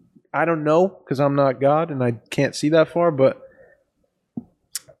 I don't know, because I'm not God and I can't see that far, but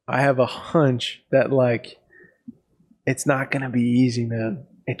I have a hunch that, like, it's not going to be easy, man.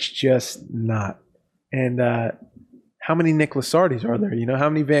 It's just not. And how many Nick Lasardis are there? How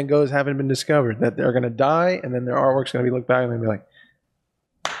many Van Goghs haven't been discovered that they're going to die, and then their artwork's going to be looked back and they'll be like,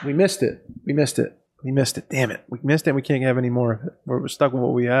 we missed it. We missed it. We missed it. Damn it. We missed it. We can't have any more of it. We're stuck with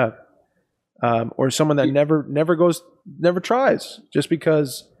what we have. Or someone that never tries just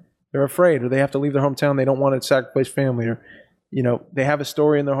because they're afraid, or they have to leave their hometown. They don't want to sacrifice family, or, they have a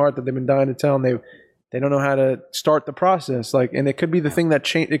story in their heart that they've been dying to tell, and they don't know how to start the process. Like, and it could be the thing that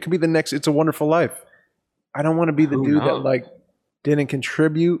changed. It could be the next It's a Wonderful Life. I don't want to be the dude that, like, didn't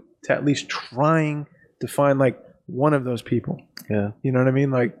contribute to at least trying to find, like, one of those people. Yeah. You know what I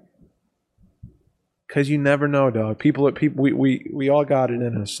mean? Like, because you never know, dog. We all got it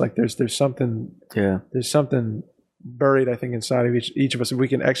in us. Like, there's something. Yeah. There's something buried, I think, inside of each of us. If we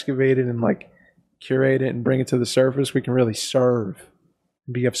can excavate it and, like, curate it and bring it to the surface, we can really serve,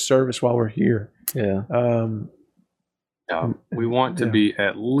 be of service while we're here. Yeah. We want to be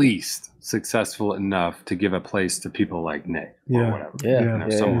at least successful enough to give a place to people like Nick or whatever. Yeah.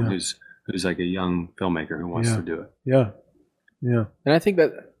 Someone who's like a young filmmaker who wants to do it. Yeah. Yeah. And I think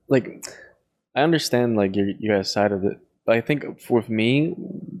that, like, I understand, like, your guys' side of it. But I think with me,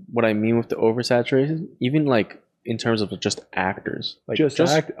 what I mean with the oversaturation, even, like, in terms of just actors, like, just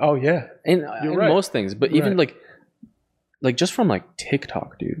act. Oh yeah. And right. most things, but even like just from, like,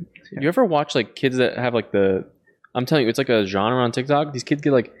 TikTok, dude. You ever watch, like, kids that have, like, I'm telling you, it's like a genre on TikTok. These kids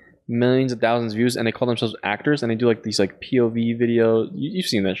get, like, millions of thousands of views, and they call themselves actors, and they do, like, these, like, POV videos. You've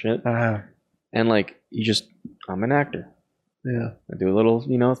seen that shit. And, like, I'm an actor. Yeah. I do a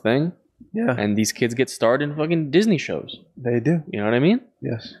little, thing. Yeah. And these kids get starred in fucking Disney shows. They do. You know what I mean?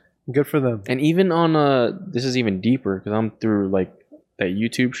 Yes. Good for them. And even on this is even deeper, because I'm through, like, that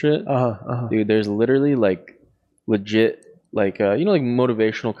YouTube shit. Dude, there's literally, like, legit, like, like,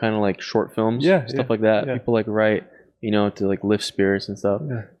 motivational kind of, like, short films, stuff like that. Yeah. People, like, write, to, like, lift spirits and stuff.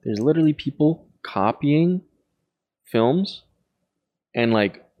 Yeah. There's literally people copying films, and,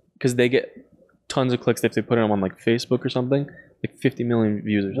 like, because they get tons of clicks if they put them on, like, Facebook or something, like 50 million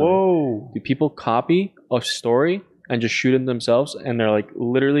views or something. Whoa. Do people copy a story and just shoot it themselves? And they're, like,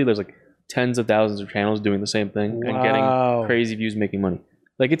 literally, there's, like, tens of thousands of channels doing the same thing and getting crazy views, making money.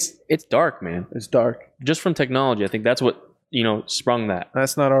 Like, it's dark, man. It's dark. Just from technology, I think that's what, sprung that.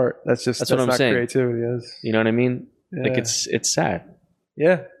 That's not art. That's what I'm saying. Creativity is. You know what I mean? Yeah. Like, it's sad.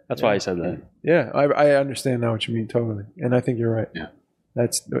 Yeah. That's why I said that. Yeah, I understand now what you mean totally, and I think you're right. Yeah.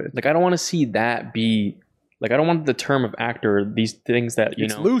 That's like, I don't want to see that be like, I don't want the term of actor, these things that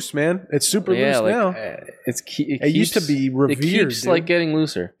it's loose, man. It's super loose like, now. It used to be revered. It keeps, dude. like, getting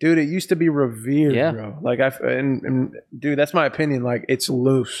looser, dude. It used to be revered, yeah. bro. Like, and dude, that's my opinion. Like, it's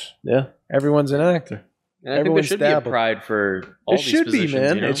loose. Yeah, everyone's an actor. And I think there should be a pride for all these positions. It should be,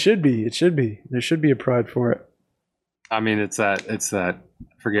 man. It should be. It should be. There should be a pride for it. I mean, it's that. I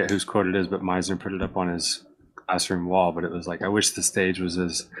forget whose quote it is, but Meisner put it up on his classroom wall. But it was like, I wish the stage was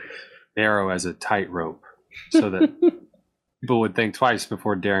as narrow as a tightrope, so that people would think twice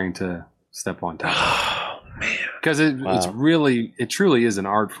before daring to step on top. Oh man! Because it truly is an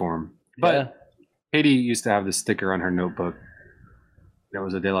art form. But Katie used to have this sticker on her notebook. It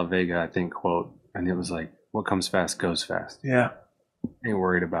was a De La Vega, I think, quote, and it was like, "What comes fast goes fast." Yeah, ain't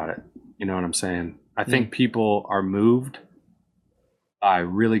worried about it. You know what I'm saying? I think people are moved by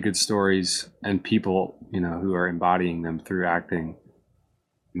really good stories and people, who are embodying them through acting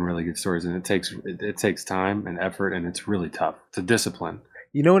and really good stories. And it takes time and effort, and it's really tough. It's a discipline.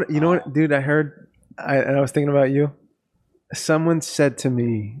 You know what, dude, I heard, and I was thinking about you. Someone said to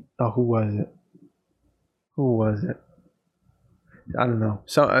me, who was it? I don't know.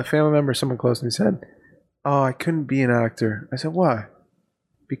 A family member, someone close to me said, I couldn't be an actor. I said, why?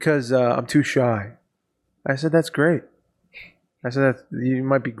 Because I'm too shy. I said, that's great. I said, you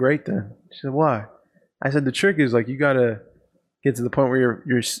might be great then. She said, why? I said, the trick is, like, you got to get to the point where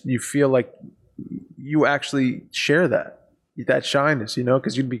you feel like you actually share that shyness,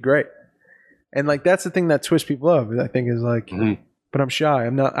 because you'd be great. And, like, that's the thing that twists people up, I think, is like, but I'm shy.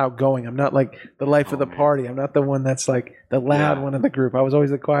 I'm not outgoing. I'm not, like, the life of the party. I'm not the one that's, like, the loud one of the group. I was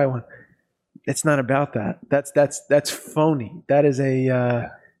always the quiet one. It's not about that. That's phony. That is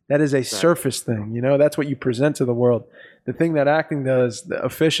a surface thing, That's what you present to the world. the thing that acting does, the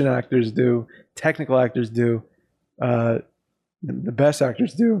efficient actors do, technical actors do, the best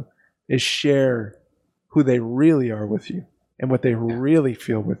actors do, is share who they really are with you and what they really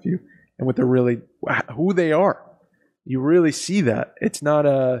feel with you and what they're really, who they are. You really see that. It's not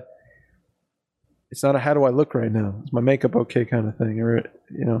a how do I look right now? Is my makeup okay kind of thing, or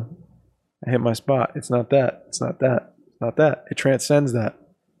I hit my spot. It's not that. It's not that. It's not that. It transcends that.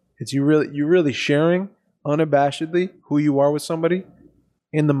 It's you really sharing unabashedly who you are with somebody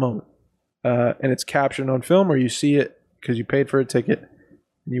in the moment, and it's captured on film, or you see it because you paid for a ticket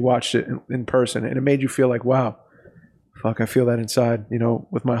and you watched it in person, and it made you feel like, wow, fuck, I feel that inside.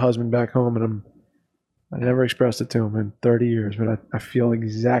 With my husband back home, and I never expressed it to him in 30 years, but I feel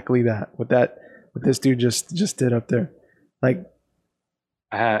exactly that. What this dude just did up there, like,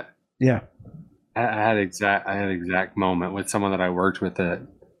 I had yeah. I had exact moment with someone that I worked with at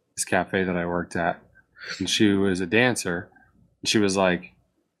this cafe that I worked at, and she was a dancer, and she was like,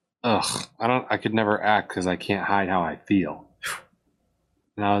 "Ugh, I could never act because I can't hide how I feel."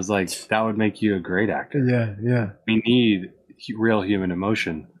 And I was like, "That would make you a great actor." Yeah. We need real human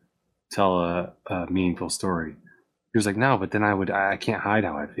emotion to tell a meaningful story. He was like, "No, but then I can't hide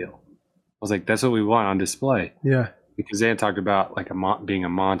how I feel." I was like, "That's what we want on display." Yeah. Because Zan talked about like being a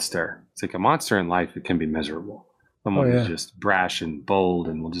monster. It's like a monster in life. It can be miserable. Someone who's just brash and bold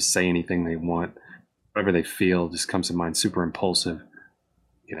and will just say anything they want, whatever they feel, just comes to mind. Super impulsive.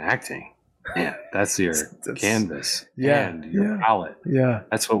 In acting, yeah, that's your canvas and your palette. Yeah,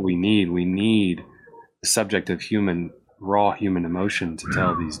 that's what we need. We need the subject of raw human emotion to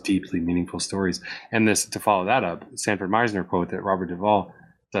tell these deeply meaningful stories. And this, to follow that up, Sanford Meisner quote that Robert Duvall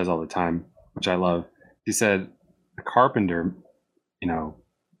says all the time, which I love. He said, "A carpenter,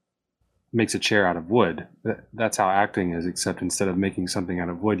 makes a chair out of wood. That's how acting is, except instead of making something out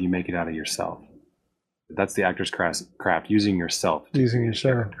of wood, you make it out of yourself." That's the actor's craft, using yourself. Using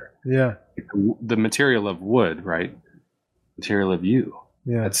yourself. Yeah. The material of wood, right? Material of you.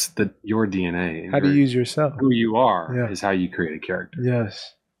 Yeah. That's your DNA. How do you use yourself? Who you are is how you create a character.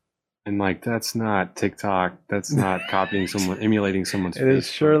 Yes. And like, that's not TikTok. That's not copying someone, emulating someone's face. It is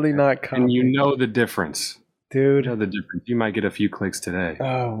surely not copying. And you know the difference. Dude. You know the difference. You might get a few clicks today.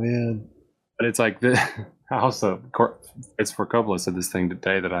 Oh, man. But it's like, also, it's for Coppola said this thing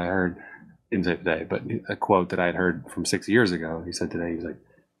today that I heard. Didn't say today, but a quote that I had heard from 6 years ago. He said today, he was like,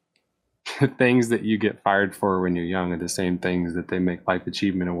 "The things that you get fired for when you're young are the same things that they make life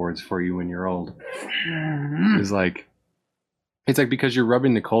achievement awards for you when you're old." It's like because you're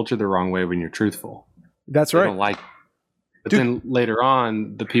rubbing the culture the wrong way when you're truthful. That's They right. don't like it. But then later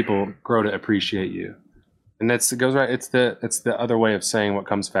on, the people grow to appreciate you. And it goes right. It's the other way of saying what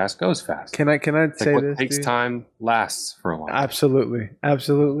comes fast goes fast. Can I say what this? takes time lasts for a while. Absolutely.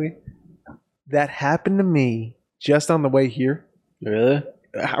 That happened to me just on the way here. Really?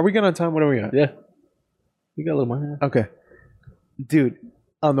 Are we good on time? What are we at? Yeah. You got a little more. Okay. Dude,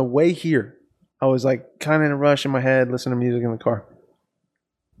 on the way here, I was like kind of in a rush in my head, listening to music in the car.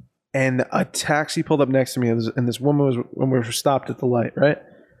 And a taxi pulled up next to me, and this woman was, when we were stopped at the light, right?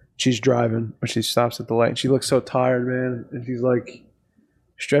 She's driving, but she stops at the light, and she looks so tired, man. And she's like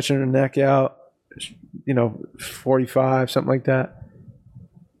stretching her neck out, 45, something like that.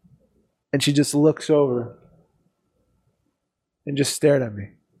 And she just looks over and just stared at me.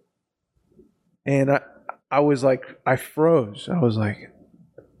 And I was like, I froze. I was like,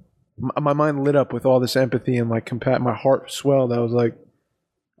 my mind lit up with all this empathy and like my heart swelled. I was like,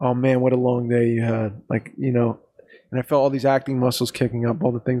 oh man, what a long day you had. Like, and I felt all these acting muscles kicking up,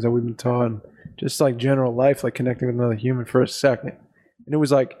 all the things that we've been taught, and just like general life, like connecting with another human for a second. And it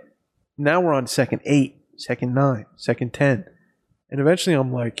was like, now we're on second 8, second 9, second 10. And eventually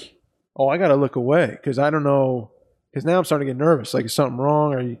I'm like, oh, I got to look away because I don't know. Because now I'm starting to get nervous. Like, is something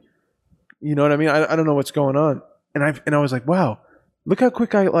wrong? Or you know what I mean? I don't know what's going on. And I was like, wow, look how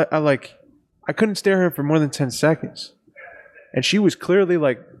quick I couldn't stare at her for more than 10 seconds. And she was clearly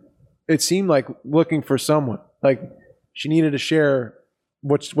like, it seemed like looking for someone. Like she needed to share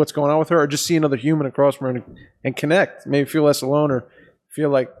what's going on with her, or just see another human across from her and connect. Maybe feel less alone, or feel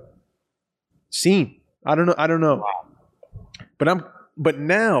like seen. I don't know. But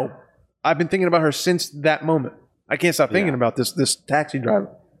now I've been thinking about her since that moment. I can't stop thinking about this taxi driver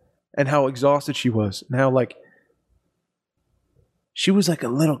and how exhausted she was, and how like she was like a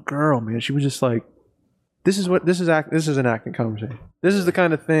little girl, man. She was just like, this is an acting conversation. This is the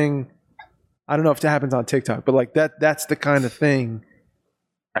kind of thing. I don't know if that happens on TikTok, but like that's the kind of thing.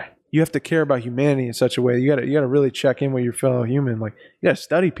 You have to care about humanity in such a way. You gotta really check in with your fellow human. Like you gotta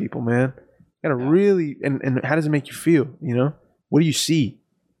study people, man. You gotta really and how does it make you feel? What do you see?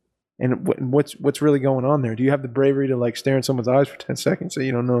 And what's really going on there? Do you have the bravery to like stare in someone's eyes for 10 seconds so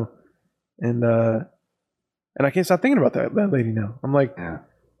you don't know? And I can't stop thinking about that lady now. I'm like, Yeah.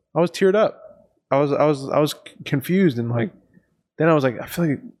 I was teared up. I was confused, and like then I was like, I feel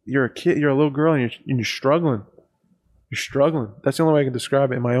like you're a kid, you're a little girl, and you're struggling. You're struggling. That's the only way I can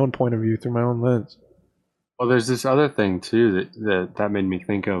describe it in my own point of view, through my own lens. Well, there's this other thing too that made me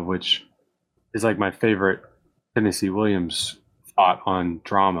think of, which is like my favorite Tennessee Williams thought on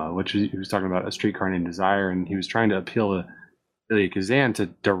drama, which he was talking about A Streetcar Named Desire, and he was trying to appeal to Elia Kazan to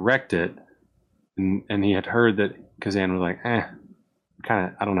direct it, and he had heard that Kazan was like, kind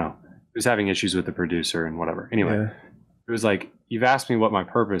of, I don't know. He was having issues with the producer and whatever. Anyway, Yeah. It was like, you've asked me what my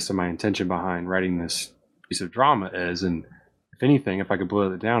purpose and my intention behind writing this piece of drama is, and if anything, if I could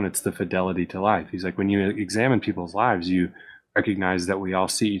boil it down, it's the fidelity to life. He's like, when you examine people's lives, you recognize that we all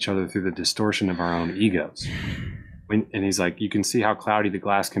see each other through the distortion of our own egos. And he's like, you can see how cloudy the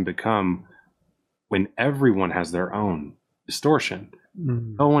glass can become when everyone has their own distortion.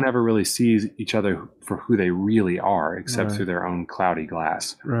 Mm. No one ever really sees each other for who they really are, except Right. through their own cloudy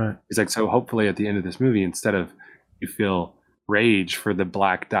glass. Right. He's like, so hopefully at the end of this movie, instead of you feel rage for the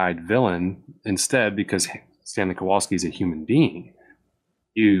black-dyed villain, instead, because Stanley Kowalski is a human being,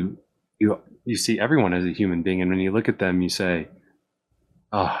 you see everyone as a human being, and when you look at them, you say,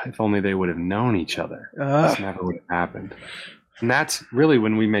 oh, if only they would have known each other. This never would have happened. And that's really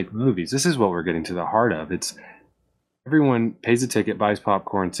when we make movies. This is what we're getting to the heart of. It's everyone pays a ticket, buys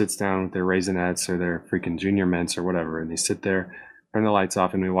popcorn, sits down with their Raisinets or their freaking Junior Mints or whatever, and they sit there, turn the lights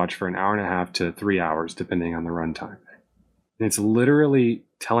off, and we watch for an hour and a half to 3 hours, depending on the runtime. And it's literally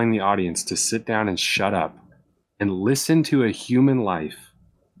telling the audience to sit down and shut up and listen to a human life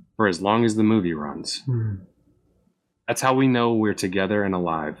for as long as the movie runs. Mm. That's how we know we're together and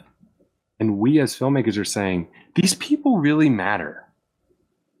alive. And we as filmmakers are saying, these people really matter.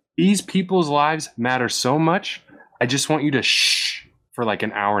 These people's lives matter so much. I just want you to shh for like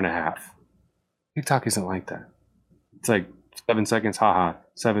an hour and a half. TikTok isn't like that. It's like 7 seconds, haha.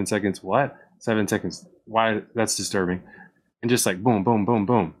 7 seconds, what? 7 seconds. Why? That's disturbing. And just like boom, boom, boom,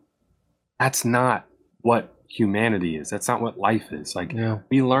 boom. That's not what humanity is. That's not what life is. Like, Yeah.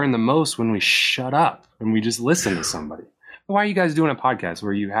 we learn the most when we shut up and we just listen to somebody. Why are you guys doing a podcast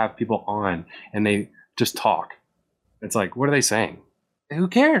where you have people on and they just talk? It's like, what are they saying? Who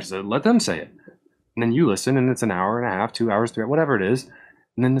cares? Let them say it. And then you listen, and it's an hour and a half, 2 hours, 3, whatever it is.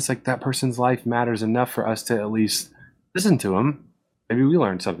 And then it's like that person's life matters enough for us to at least listen to them. Maybe we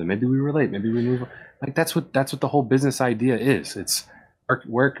learn something. Maybe we relate. Maybe we move. Like that's what the whole business idea is. It's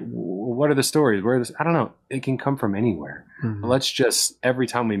what are the stories? I don't know. It can come from anywhere. Mhm. Let's just, every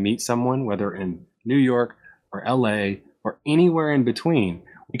time we meet someone, whether in New York or LA or anywhere in between,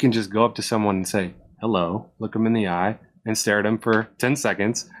 we can just go up to someone and say, hello, look them in the eye and stare at them for 10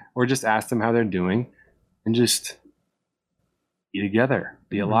 seconds, or just ask them how they're doing and just be together,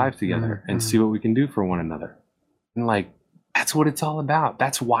 be alive together, and see what we can do for one another. And like, that's what it's all about.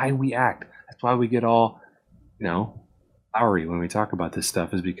 That's why we act. That's why we get all, flowery when we talk about this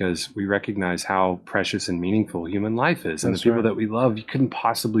stuff, is because we recognize how precious and meaningful human life is. And That's the people right. that we love, you couldn't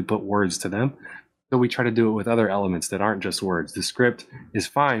possibly put words to them. So we try to do it with other elements that aren't just words. The script is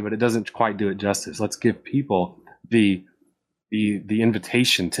fine, but it doesn't quite do it justice. Let's give people the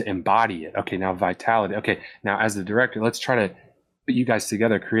invitation to embody it. Okay, now vitality. Okay, now as the director, let's try to put you guys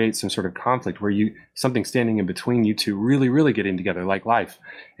together, create some sort of conflict where something standing in between you two really, really getting together, like life.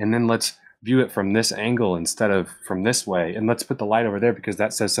 And then let's view it from this angle instead of from this way. And let's put the light over there because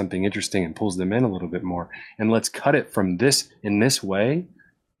that says something interesting and pulls them in a little bit more. And let's cut it from this in this way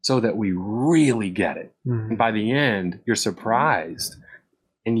so that we really get it. And by the end, you're surprised.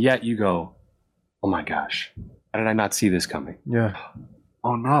 And yet you go, oh my gosh, how did I not see this coming? Yeah.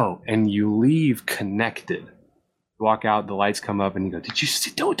 Oh no. And you leave connected. You walk out, the lights come up, and you go, did you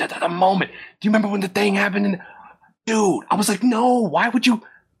see, dude, that moment? Do you remember when the thing happened? And dude, I was like, no, why would you?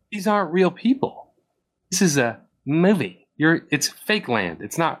 These aren't real people. This is a movie. It's fake land.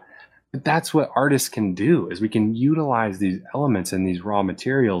 It's not. But that's what artists can do, is we can utilize these elements and these raw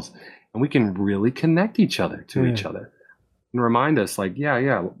materials, and we can really connect each other to each other and remind us, like,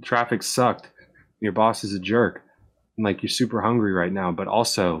 yeah, traffic sucked. Your boss is a jerk. And like, you're super hungry right now. But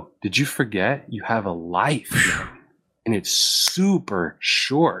also, did you forget you have a life? And it's super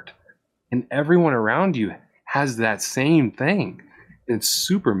short. And everyone around you has that same thing. And it's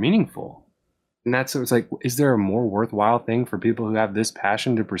super meaningful. And it's like, is there a more worthwhile thing for people who have this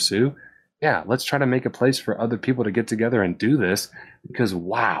passion to pursue? Yeah, let's try to make a place for other people to get together and do this, because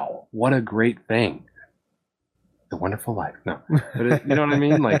wow, what a great thing. The Wonderful Life. No, but you know what I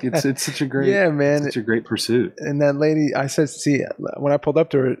mean? Like, it's such a great, Yeah, man. such a great pursuit. And that lady, I said, see, when I pulled up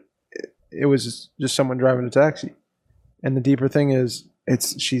to her, it was just someone driving a taxi. And the deeper thing is,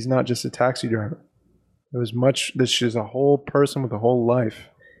 she's not just a taxi driver. It was much that she's a whole person with a whole life.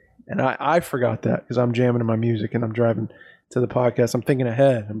 And I forgot that because I'm jamming to my music and I'm driving to the podcast. I'm thinking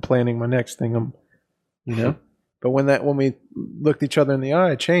ahead. I'm planning my next thing. But when we looked each other in the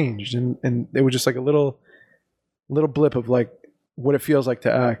eye, it changed, and it was just like a little blip of like what it feels like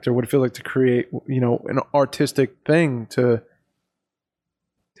to act or what it feels like to create, an artistic thing to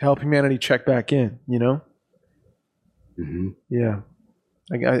help humanity check back in. Mm-hmm. Yeah.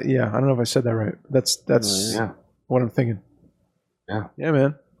 I don't know if I said that right. That's what I'm thinking. Yeah. Yeah,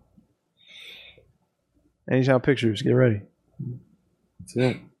 man. Anytime pictures, get ready. That's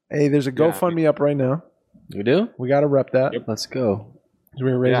it. Hey, there's a GoFundMe up right now. You do? We got to rep that. Yep. Let's go.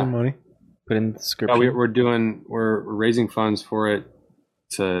 We're raising money. Put in the description. We're raising funds for it.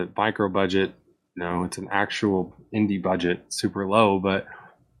 It's a micro budget. No, it's an actual indie budget, super low, but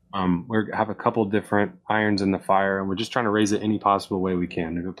we have a couple different irons in the fire, and we're just trying to raise it any possible way we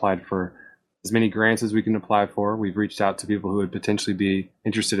can. We've applied for as many grants as we can apply for. We've reached out to people who would potentially be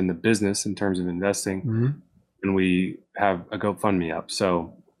interested in the business in terms of investing, and we have a GoFundMe up.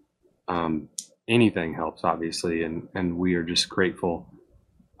 So anything helps, obviously, and we are just grateful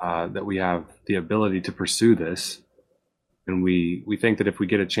that we have the ability to pursue this. And we think that if we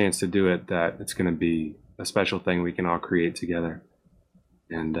get a chance to do it, that it's going to be a special thing we can all create together.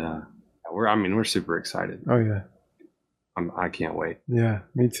 And we're super excited. Oh yeah. I can't wait. Yeah,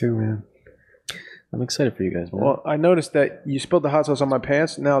 me too, man. I'm excited for you guys, man. Well, I noticed that you spilled the hot sauce on my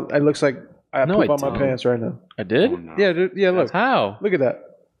pants. Now it looks like I have poop on my pants right now. I did? Oh, no. Yeah, dude, yeah. Look, How? look at that.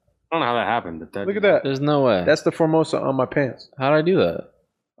 I don't know how that happened, but Look at that. There's no way. That's the Formosa on my pants. How did I do that?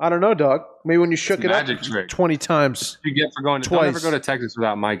 I don't know, dog. Maybe when you shook It's a it up magic trick. 20 times. You get for going to don't ever go to Texas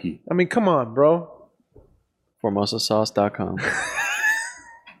without Mikey. I mean, come on, bro. FormosaSauce.com.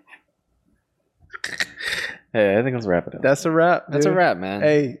 Hey, I think let's wrap it up. That's a wrap. That's a dude. wrap, man.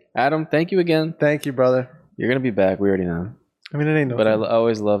 Hey, Adam, thank you again. thank you, brother. You're going to be back. We already know. I mean, it ain't no But I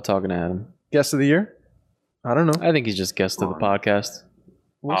always love talking to Adam. guest of the year. I don't know. I think he's just guest of the podcast.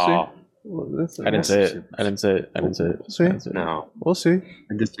 We'll Oh, see. Well, I didn't say it. I didn't say it. We'll see. I didn't say it. no. We'll see.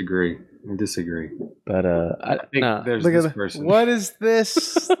 I disagree. But I think there's Look this at person. What is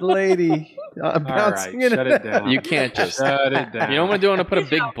this lady All bouncing right, in shut and it down. you can't just. Shut it down. You know what I'm gonna do? I'm gonna put a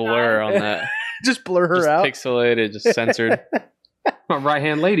big blur on that. just blur her Just out. pixelated, just censored. My right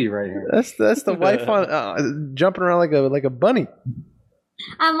hand lady right here. That's the wife on jumping around like a bunny.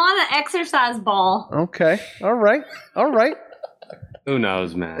 I'm on an exercise ball. Okay. All right. Who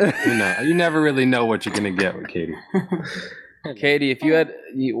knows, man? Who knows? You never really know what you're gonna get with Katie. Katie, if you had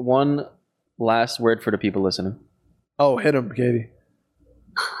one last word for the people listening. Oh, hit him, Katie.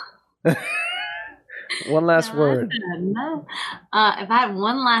 One last word. No. If I had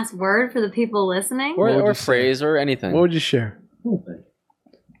one last word for the people listening, What would Or you a phrase or anything. What would you share?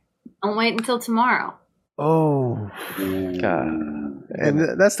 don't wait until tomorrow. Oh, God.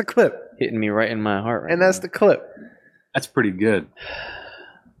 and that's the clip. Hitting me right in my heart right And that's now. the clip. That's pretty good.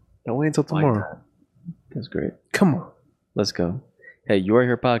 Don't wait until Like tomorrow. That's great. Come on. Let's go. Hey, You Are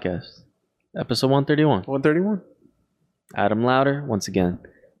Here podcast. Episode 131. 131. Adam Louder, once again.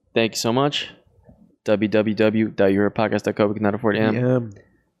 Thank you so much. www.yourpodcast.co. We cannot afford AM. Yeah.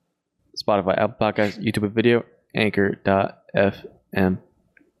 Spotify, Apple Podcasts, YouTube video, Anchor.fm.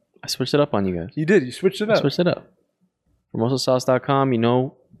 I switched it up on you guys. You did. You switched it I up. switched it up. FormosaSauce.com, you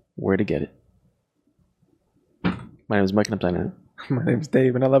know where to get it. My name is Mike and I'm signing out. My name's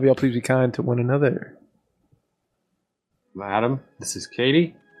Dave, and I love y'all. Please be kind to one another. Adam, this is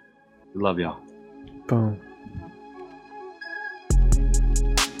Katie. We love y'all. Boom.